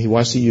 and He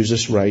wants to use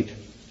us right.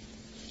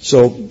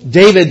 So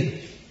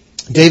David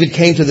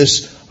came to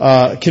this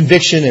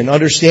conviction and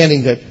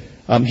understanding that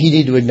he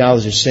needed to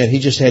acknowledge his sin. He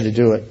just had to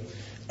do it.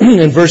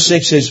 And verse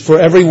 6 says,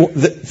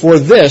 For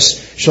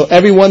this shall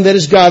everyone that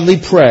is godly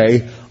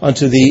pray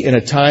unto thee in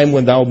a time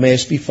when thou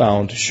mayest be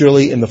found.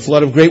 Surely in the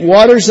flood of great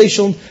waters they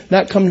shall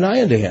not come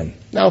nigh unto him.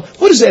 Now,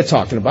 what is that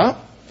talking about?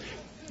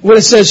 What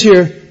it says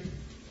here,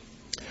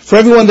 for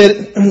everyone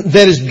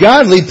that is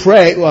godly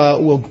pray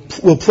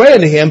will pray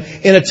unto him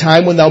in a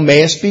time when thou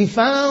mayest be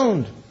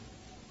found.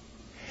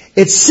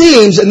 It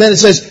seems, and then it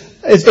says,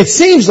 it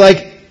seems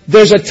like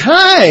there's a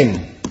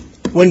time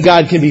when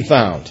God can be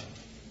found.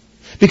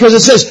 Because it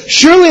says,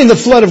 surely in the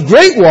flood of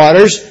great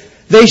waters,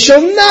 they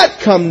shall not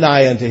come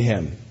nigh unto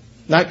him.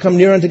 Not come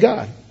near unto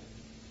God.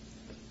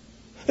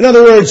 In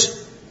other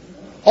words,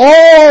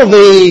 all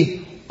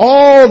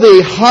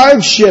the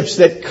hardships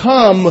that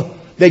come,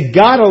 that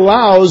God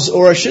allows,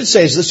 or I should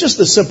say, it's just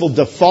the simple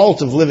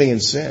default of living in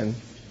sin.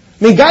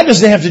 I mean, God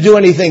doesn't have to do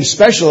anything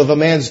special if a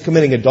man's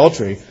committing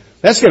adultery.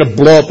 That's going to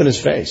blow up in his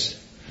face.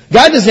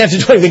 God doesn't have to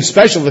do anything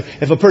special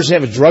if a person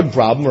has a drug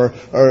problem or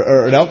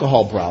an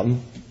alcohol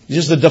problem.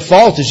 Just the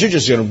default is you're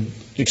just going to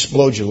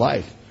explode your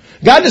life.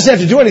 God doesn't have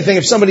to do anything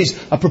if somebody's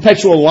a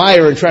perpetual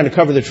liar and trying to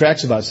cover their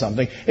tracks about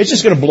something. It's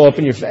just going to blow up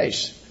in your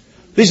face.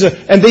 These are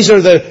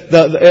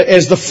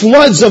as the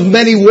floods of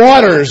many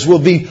waters will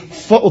be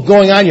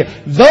going on you.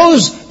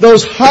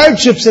 Those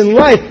hardships in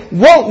life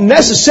won't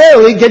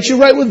necessarily get you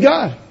right with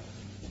God.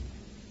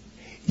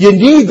 You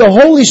need the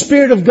Holy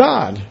Spirit of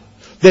God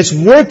that's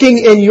working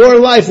in your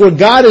life where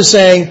God is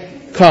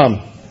saying,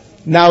 come.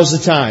 Now's the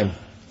time.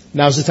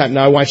 Now's the time.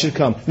 Now I want you to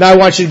come. Now I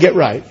want you to get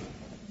right.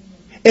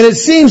 And it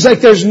seems like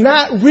there's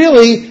not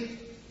really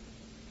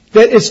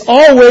that it's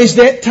always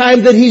that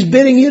time that He's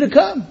bidding you to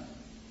come.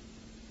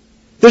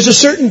 There's a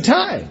certain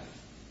time.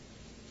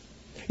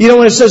 You know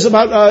when it says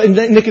about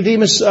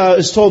Nicodemus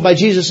is told by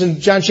Jesus in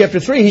John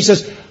chapter 3, He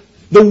says,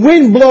 the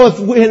wind bloweth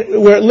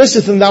where it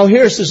listeth, and thou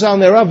hearest the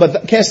sound thereof,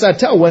 but canst not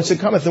tell whence it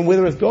cometh and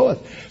whither it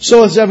goeth.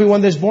 So is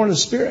everyone that's born of the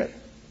Spirit.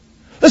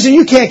 Listen,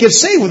 you can't get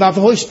saved without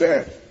the Holy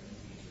Spirit.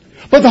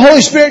 But the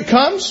Holy Spirit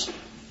comes,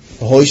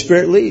 the Holy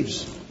Spirit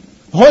leaves.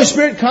 The Holy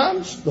Spirit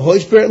comes, the Holy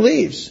Spirit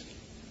leaves.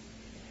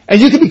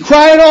 And you can be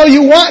crying all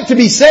you want to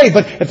be saved,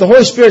 but if the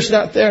Holy Spirit's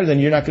not there, then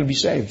you're not going to be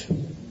saved.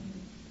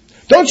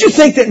 Don't you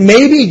think that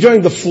maybe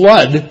during the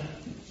flood,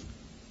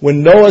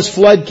 when Noah's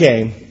flood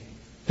came,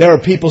 there are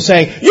people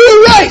saying, you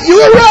were right, you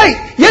were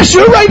right, yes,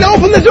 you're right, now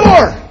open the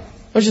door.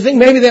 Don't you think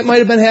maybe that might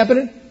have been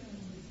happening?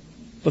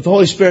 But the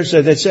Holy Spirit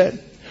said, that's it.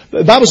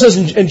 The Bible says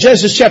in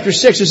Genesis chapter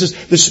 6, it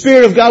says, the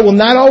Spirit of God will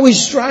not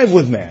always strive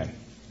with man.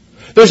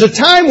 There's a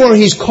time where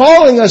He's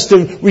calling us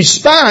to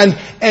respond,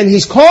 and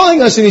He's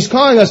calling us,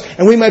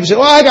 and we might say,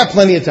 well, I got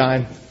plenty of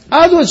time.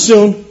 I'll do it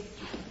soon.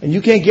 And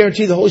you can't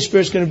guarantee the Holy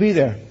Spirit's going to be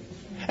there.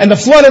 And the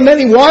flood of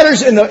many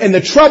waters and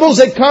the troubles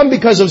that come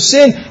because of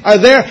sin are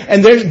there,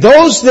 and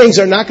those things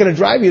are not going to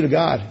drive you to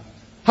God.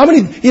 How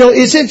many,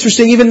 it's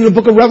interesting, even in the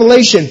book of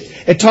Revelation,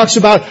 it talks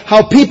about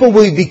how people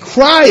will be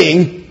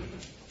crying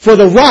for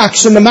the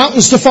rocks and the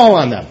mountains to fall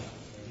on them,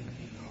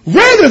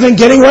 rather than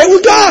getting right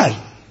with God.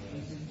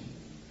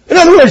 In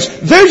other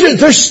words,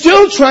 they're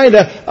still trying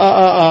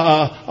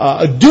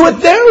to do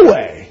it their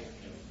way.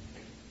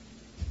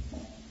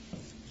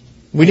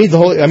 We need the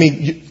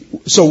Holy.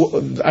 So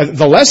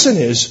the lesson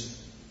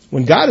is,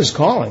 when God is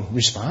calling,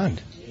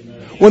 respond.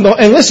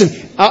 And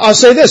listen, I'll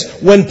say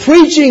this: when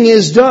preaching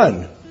is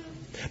done,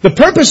 the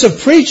purpose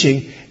of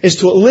preaching is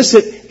to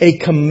elicit a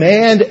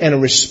command and a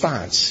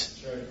response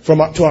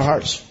to our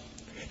hearts.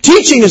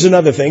 Teaching is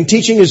another thing.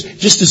 Teaching is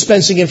just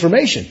dispensing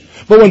information.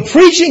 But when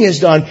preaching is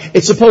done,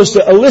 it's supposed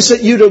to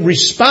elicit you to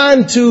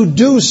respond to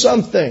do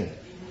something.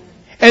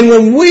 And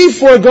when we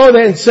forego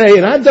that and say,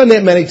 and I've done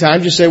that many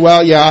times, you say,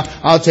 well, yeah,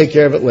 I'll take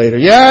care of it later.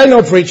 Yeah, I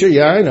know, preacher.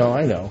 Yeah, I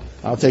know.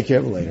 I'll take care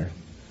of it later.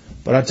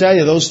 But I'll tell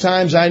you, those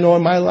times I know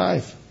in my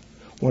life,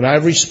 when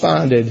I've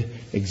responded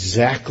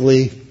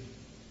exactly,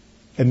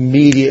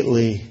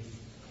 immediately,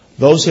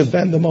 those have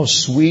been the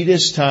most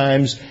sweetest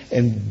times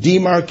and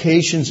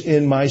demarcations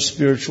in my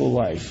spiritual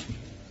life.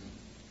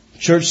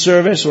 Church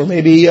service, or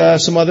maybe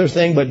some other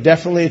thing, but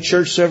definitely a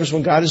church service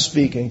when God is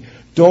speaking.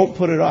 Don't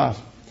put it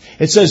off.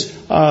 It says,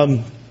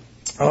 I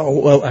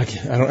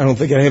don't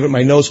think I have it in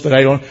my notes, but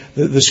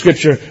the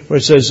scripture where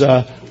it says,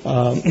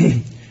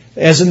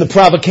 as in the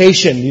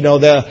provocation,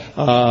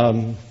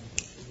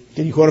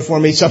 can you quote it for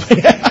me?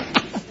 Something.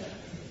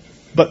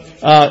 But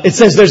it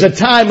says there's a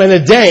time and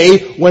a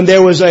day when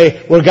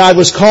where God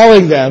was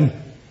calling them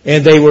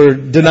and they were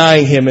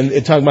denying Him,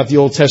 and talking about the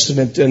Old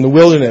Testament and the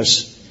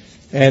wilderness.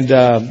 And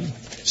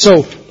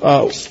so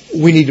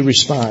we need to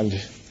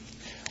respond.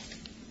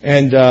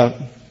 And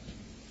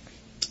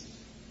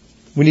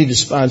we need to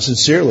respond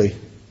sincerely.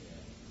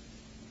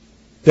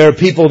 There are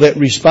people that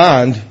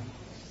respond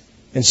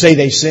and say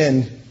they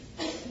sinned,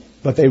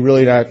 but they're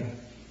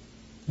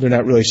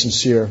not really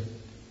sincere.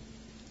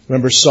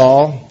 Remember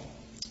Saul?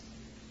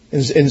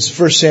 In 1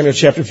 Samuel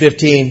chapter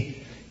 15,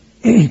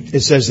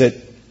 it says that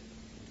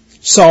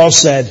Saul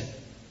said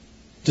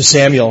to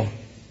Samuel,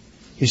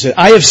 he said,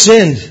 I have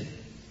sinned.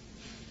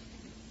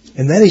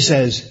 And then he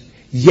says,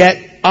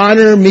 yet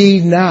honor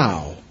me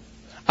now,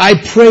 I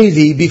pray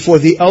thee, before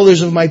the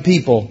elders of my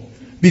people,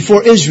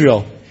 before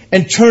Israel,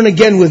 and turn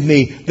again with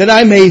me, that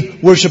I may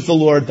worship the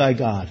Lord thy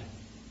God.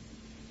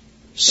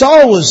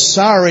 Saul was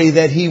sorry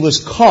that he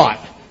was caught.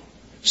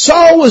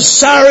 Saul was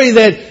sorry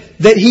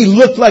that he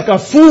looked like a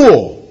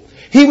fool.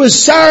 He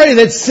was sorry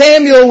that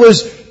Samuel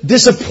was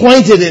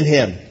disappointed in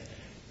him.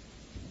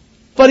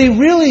 But he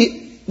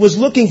really was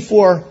looking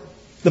for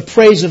the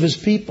praise of his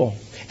people.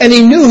 And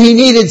he knew he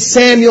needed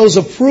Samuel's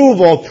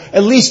approval,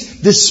 at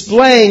least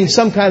displaying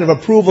some kind of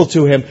approval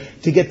to him,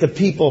 to get the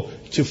people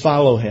to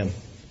follow him.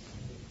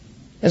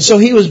 And so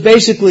he was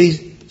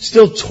basically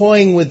still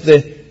toying with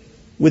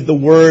the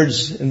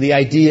words and the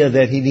idea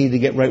that he needed to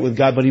get right with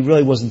God, but he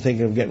really wasn't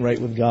thinking of getting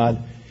right with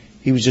God.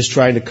 He was just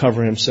trying to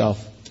cover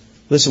himself.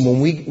 Listen,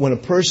 when a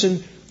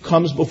person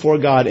comes before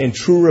God in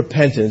true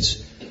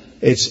repentance,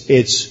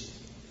 it's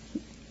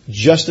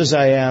just as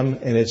I am,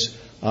 and it's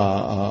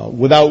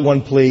without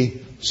one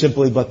plea,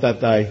 simply but that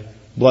thy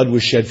blood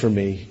was shed for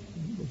me.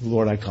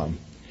 Lord, I come.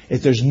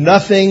 If there's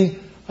nothing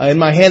in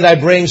my hand I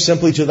bring,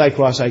 simply to thy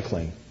cross I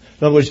cling.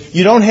 In other words,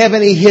 you don't have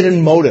any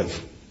hidden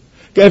motive.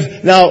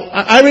 Now,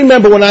 I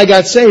remember when I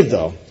got saved,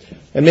 though.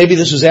 and maybe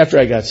this was after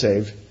I got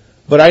saved,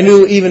 but I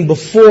knew even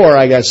before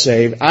I got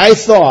saved, I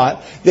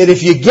thought that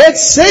if you get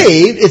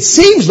saved, it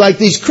seems like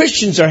these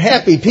Christians are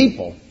happy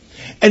people.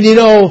 And you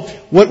know,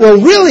 what will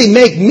really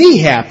make me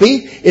happy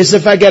is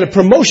if I get a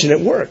promotion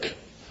at work.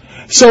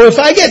 So if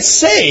I get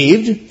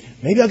saved,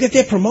 maybe I'll get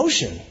that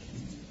promotion.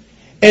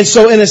 And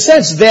so in a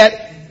sense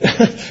that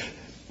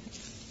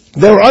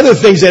there were other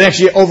things that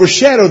actually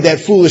overshadowed that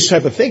foolish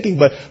type of thinking,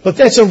 but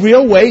that's a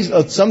real way.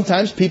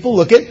 Sometimes people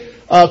look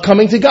at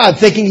coming to God,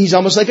 thinking He's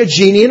almost like a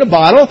genie in a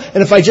bottle,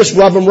 and if I just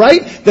rub Him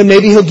right, then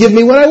maybe He'll give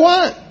me what I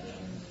want.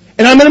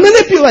 And I'm going to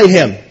manipulate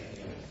Him.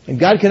 And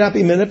God cannot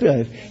be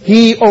manipulated.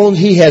 He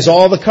has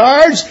all the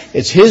cards.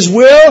 It's His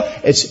will.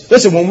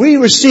 Listen, when we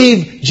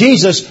receive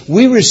Jesus,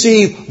 we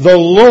receive the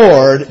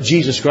Lord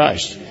Jesus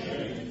Christ.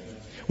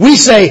 We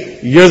say,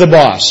 you're the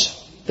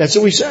boss. That's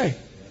what we say.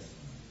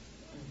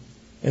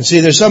 And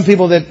see, there's some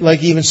people that,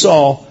 like even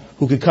Saul,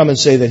 who could come and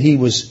say that he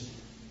was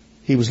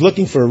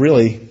looking for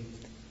really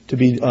to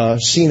be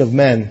seen of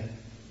men.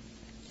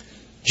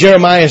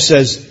 Jeremiah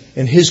says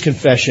in his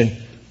confession,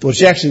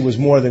 which actually was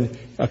more than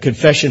a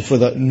confession for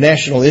the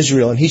national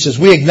Israel, and he says,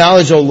 we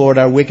acknowledge, O Lord,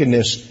 our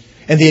wickedness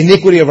and the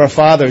iniquity of our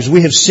fathers.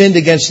 We have sinned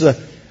against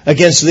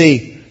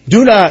Thee.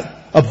 Do not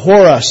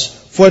abhor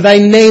us for Thy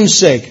name's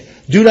sake.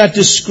 Do not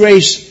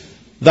disgrace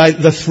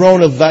the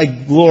throne of Thy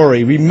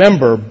glory.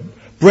 Remember,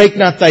 break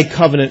not Thy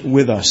covenant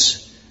with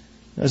us.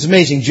 It's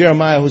amazing.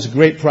 Jeremiah was a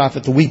great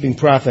prophet, the weeping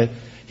prophet.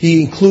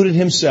 He included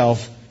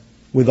himself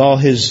with all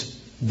his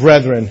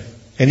brethren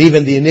and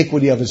even the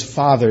iniquity of his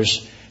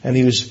fathers. And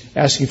he was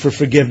asking for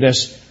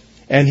forgiveness.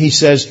 And he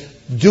says,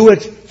 do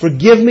it.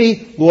 Forgive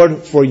me,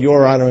 Lord, for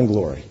your honor and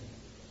glory.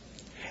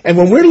 And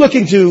when we're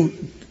looking to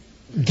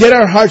get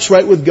our hearts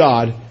right with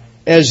God,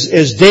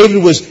 as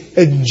David was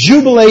in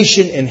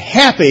jubilation and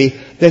happy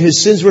that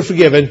his sins were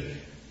forgiven,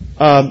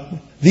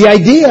 the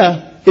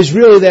idea is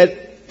really that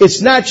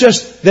it's not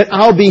just that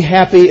I'll be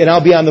happy and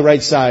I'll be on the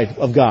right side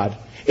of God.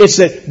 It's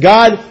that,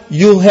 God,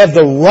 you'll have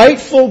the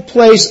rightful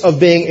place of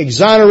being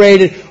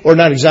exonerated, or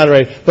not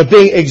exonerated, but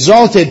being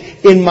exalted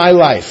in my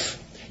life.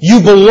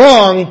 You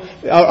belong,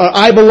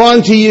 I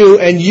belong to you,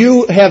 and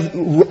you have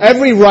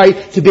every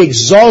right to be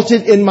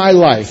exalted in my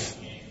life.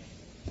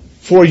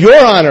 For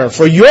your honor,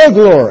 for your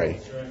glory.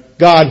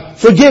 God,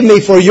 forgive me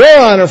for your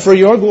honor, for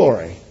your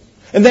glory.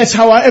 And that's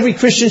how every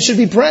Christian should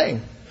be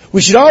praying. We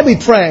should all be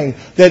praying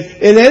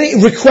that in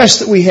any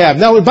request that we have.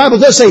 Now the Bible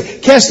does say,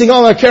 casting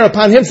all our care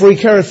upon Him, for He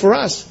careth for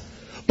us.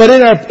 But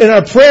in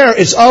our prayer,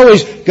 it's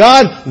always,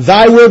 God,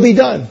 Thy will be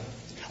done.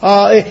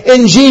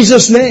 In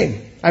Jesus'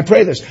 name, I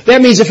pray this.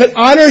 That means if it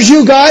honors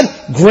you, God,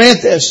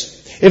 grant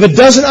this. If it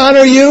doesn't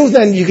honor you,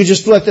 then you can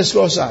just let this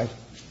go aside.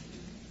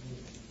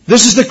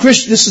 This is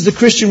the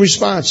Christian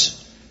response.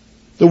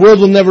 The world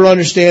will never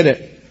understand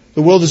it.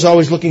 The world is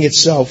always looking at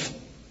self.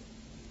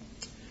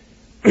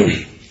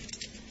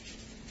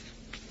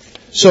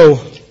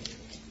 So,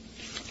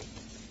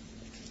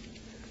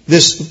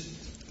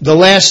 the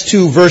last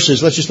two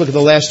verses, let's just look at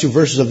the last two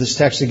verses of this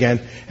text again.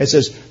 It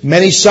says,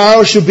 many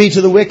sorrows shall be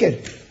to the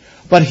wicked,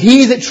 but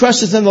he that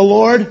trusteth in the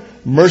Lord,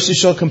 mercy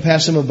shall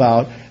compass him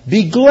about.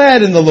 Be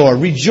glad in the Lord,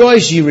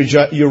 rejoice ye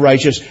you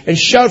righteous, and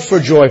shout for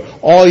joy,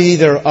 all ye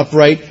that are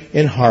upright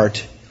in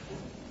heart.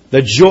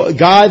 The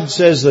Bible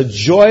says the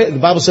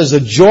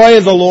joy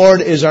of the Lord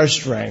is our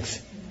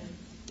strength.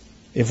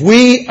 If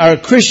we are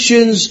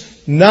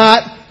Christians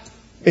not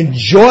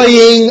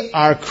enjoying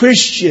our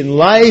Christian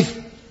life,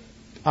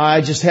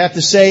 I just have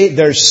to say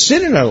there's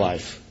sin in our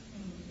life.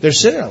 There's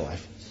sin in our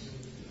life.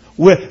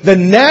 The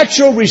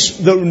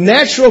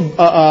natural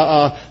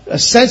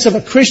sense of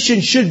a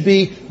Christian should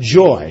be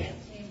joy.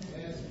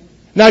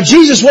 Now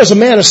Jesus was a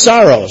man of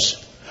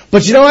sorrows,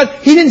 but you know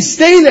what? He didn't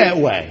stay that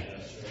way.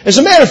 As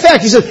a matter of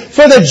fact, He said,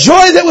 for the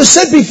joy that was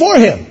set before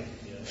Him,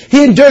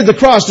 He endured the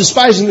cross,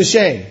 despising the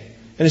shame,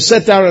 and is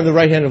set down at the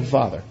right hand of the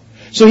Father.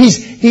 So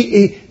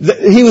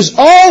he was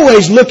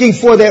always looking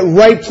for that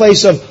right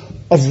place of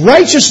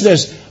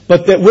righteousness,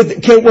 but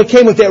what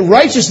came with that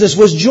righteousness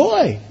was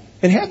joy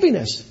and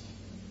happiness.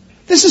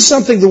 This is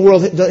something the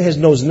world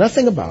knows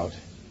nothing about.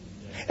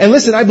 And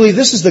listen, I believe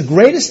this is the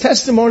greatest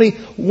testimony.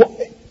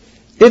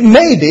 It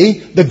may be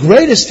the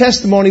greatest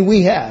testimony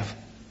we have,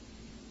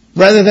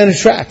 rather than a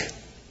track.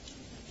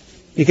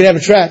 You can have a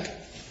track.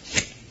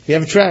 You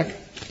have a track,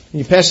 and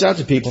you pass it out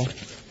to people.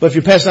 But if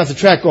you're passing out the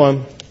track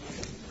going,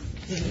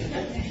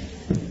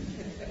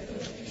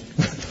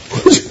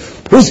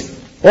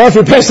 or if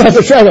you're passing out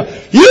the track,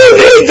 you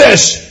need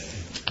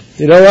this!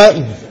 You know what?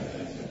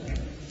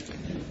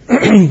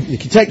 You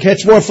can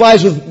catch more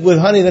flies with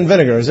honey than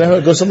vinegar. Is that how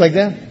it goes? Something like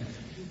that?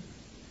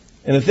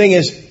 And the thing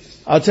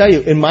is, I'll tell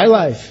you, in my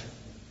life,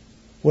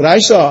 what I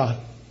saw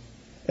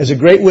as a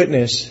great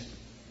witness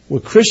were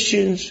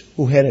Christians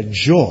who had a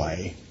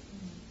joy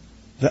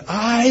that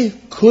I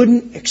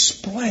couldn't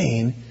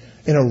explain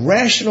in a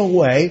rational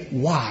way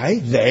why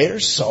they're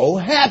so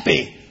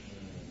happy.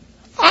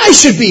 I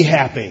should be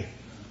happy.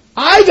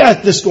 I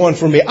got this going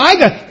for me.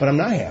 But I'm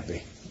not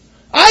happy.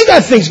 I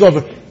got things going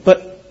for me.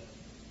 But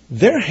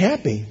they're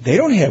happy. They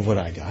don't have what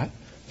I got.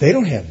 They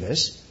don't have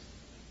this.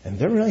 And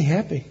they're really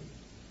happy.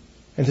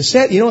 And the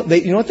sad, you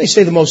know what they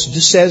say the most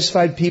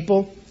dissatisfied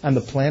people on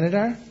the planet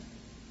are?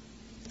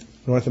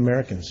 North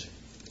Americans.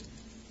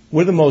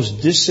 We're the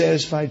most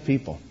dissatisfied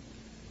people.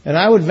 And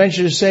I would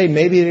venture to say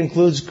maybe it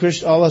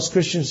includes all us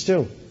Christians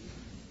too.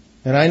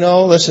 And I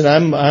know, listen,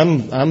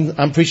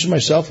 I'm preaching to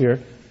myself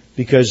here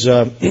because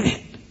I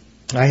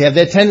have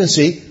that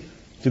tendency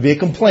to be a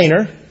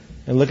complainer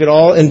and look at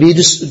all and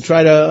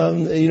try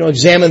to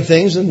examine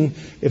things, and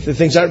if the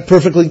things aren't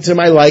perfectly to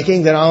my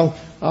liking, then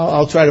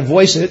I'll try to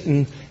voice it,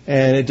 and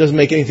it doesn't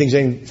make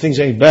things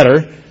any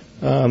better.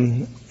 I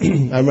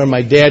remember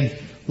my dad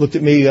looked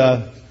at me.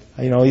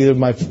 Either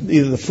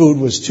the food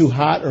was too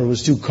hot or it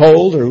was too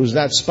cold or it was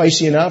not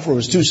spicy enough or it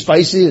was too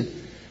spicy.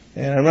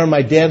 And I remember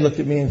my dad looked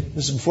at me, and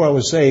this is before I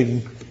was saved,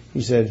 and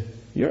he said,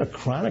 "You're a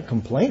chronic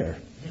complainer."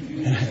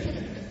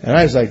 And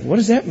I was like, "What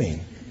does that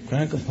mean?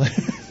 Chronic complainer?"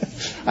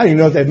 I didn't even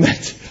know what that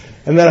meant.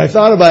 And then I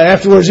thought about it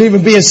afterwards,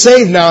 even being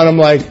saved now, and I'm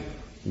like,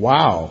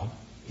 wow,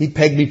 he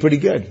pegged me pretty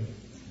good.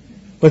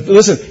 But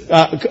listen,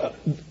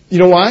 you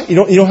know why? You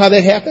know how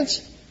that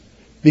happens?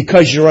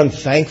 Because you're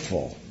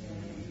unthankful.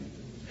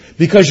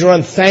 Because you're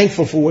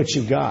unthankful for what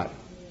you got.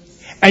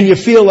 And you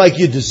feel like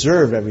you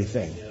deserve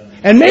everything.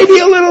 And maybe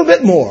a little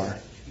bit more.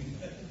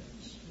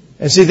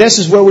 And see, this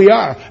is where we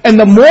are. And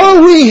the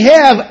more we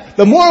have,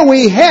 the more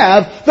we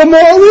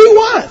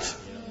want.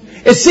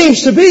 It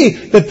seems to be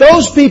that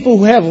those people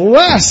who have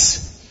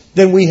less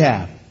than we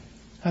have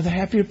are the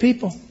happier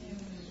people.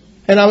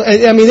 And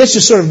I mean, that's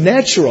just sort of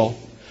natural.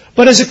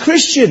 But as a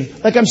Christian,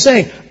 like I'm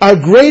saying, our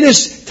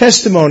greatest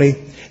testimony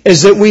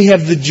is that we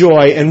have the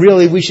joy, and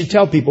really we should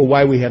tell people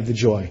why we have the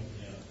joy.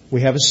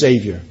 We have a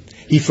Savior.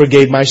 He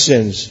forgave my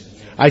sins.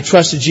 I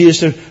trusted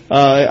Jesus.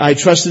 I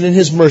trusted in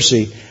His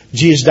mercy.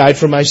 Jesus died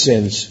for my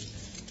sins.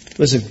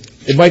 Listen,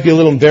 it might be a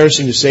little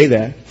embarrassing to say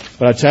that,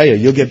 but I'll tell you,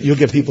 you'll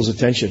get people's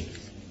attention,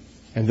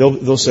 and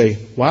they'll say,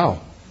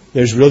 "Wow,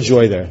 there's real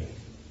joy there."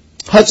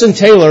 Hudson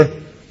Taylor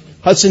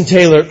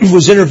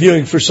was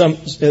interviewing for some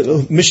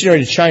missionary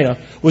to China.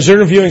 Was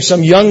interviewing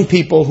some young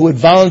people who had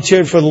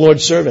volunteered for the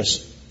Lord's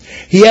service.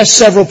 He asked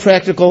several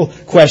practical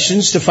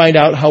questions to find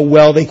out how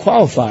well they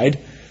qualified,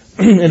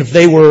 and if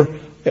they were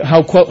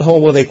how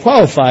well they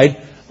qualified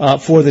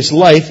for this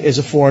life as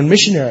a foreign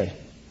missionary.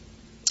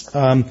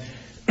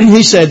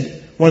 He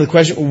said, one of the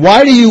questions,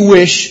 "Why do you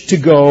wish to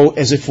go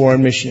as a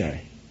foreign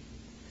missionary?"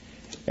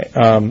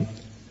 Some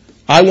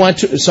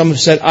have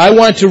said, "I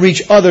want to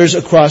reach others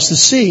across the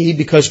sea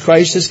because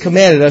Christ has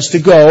commanded us to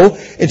go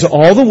into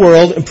all the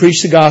world and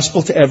preach the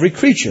gospel to every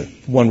creature,"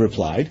 one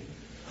replied.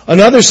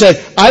 Another said,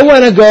 "I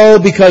want to go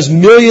because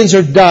millions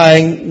are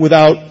dying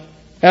without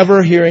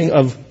ever hearing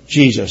of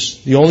Jesus,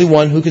 the only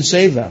one who can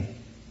save them."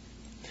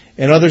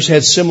 And others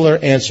had similar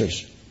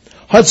answers.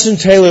 Hudson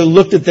Taylor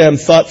looked at them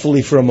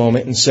thoughtfully for a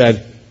moment and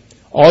said,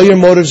 "All your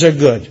motives are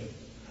good,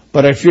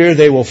 but I fear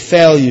they will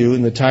fail you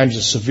in the times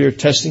of severe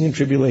testing and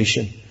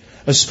tribulation,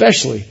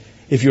 especially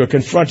if you are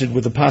confronted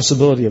with the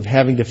possibility of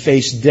having to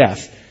face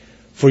death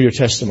for your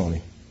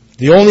testimony.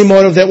 The only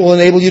motive that will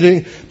enable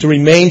you to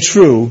remain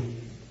true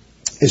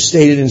is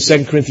stated in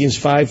 2 Corinthians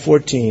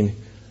 5:14.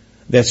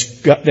 That's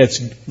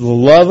the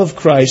love of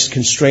Christ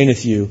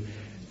constraineth you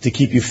to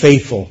keep you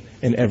faithful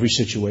in every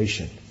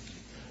situation."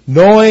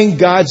 Knowing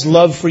God's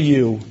love for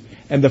you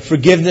and the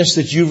forgiveness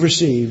that you've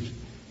received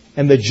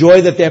and the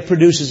joy that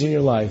produces in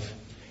your life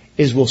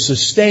will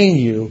sustain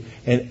you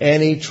in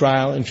any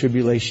trial and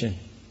tribulation.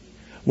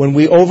 When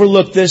we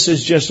overlook this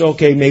as just,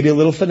 okay, maybe a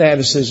little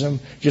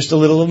fanaticism, just a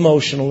little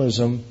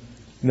emotionalism,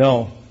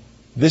 no.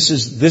 This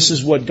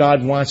is what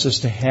God wants us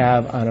to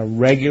have on a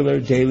regular,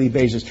 daily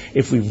basis.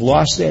 If we've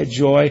lost that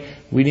joy,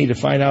 we need to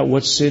find out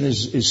what sin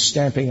is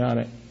stamping on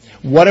it.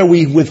 What are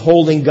we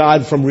withholding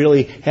God from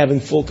really having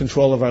full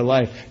control of our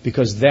life?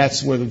 Because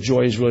that's where the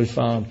joy is really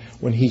found,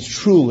 when He's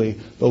truly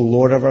the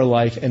Lord of our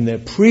life, and the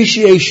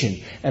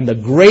appreciation and the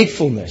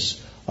gratefulness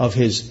of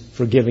His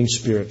forgiving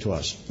Spirit to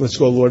us. Let's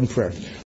go, Lord, in prayer.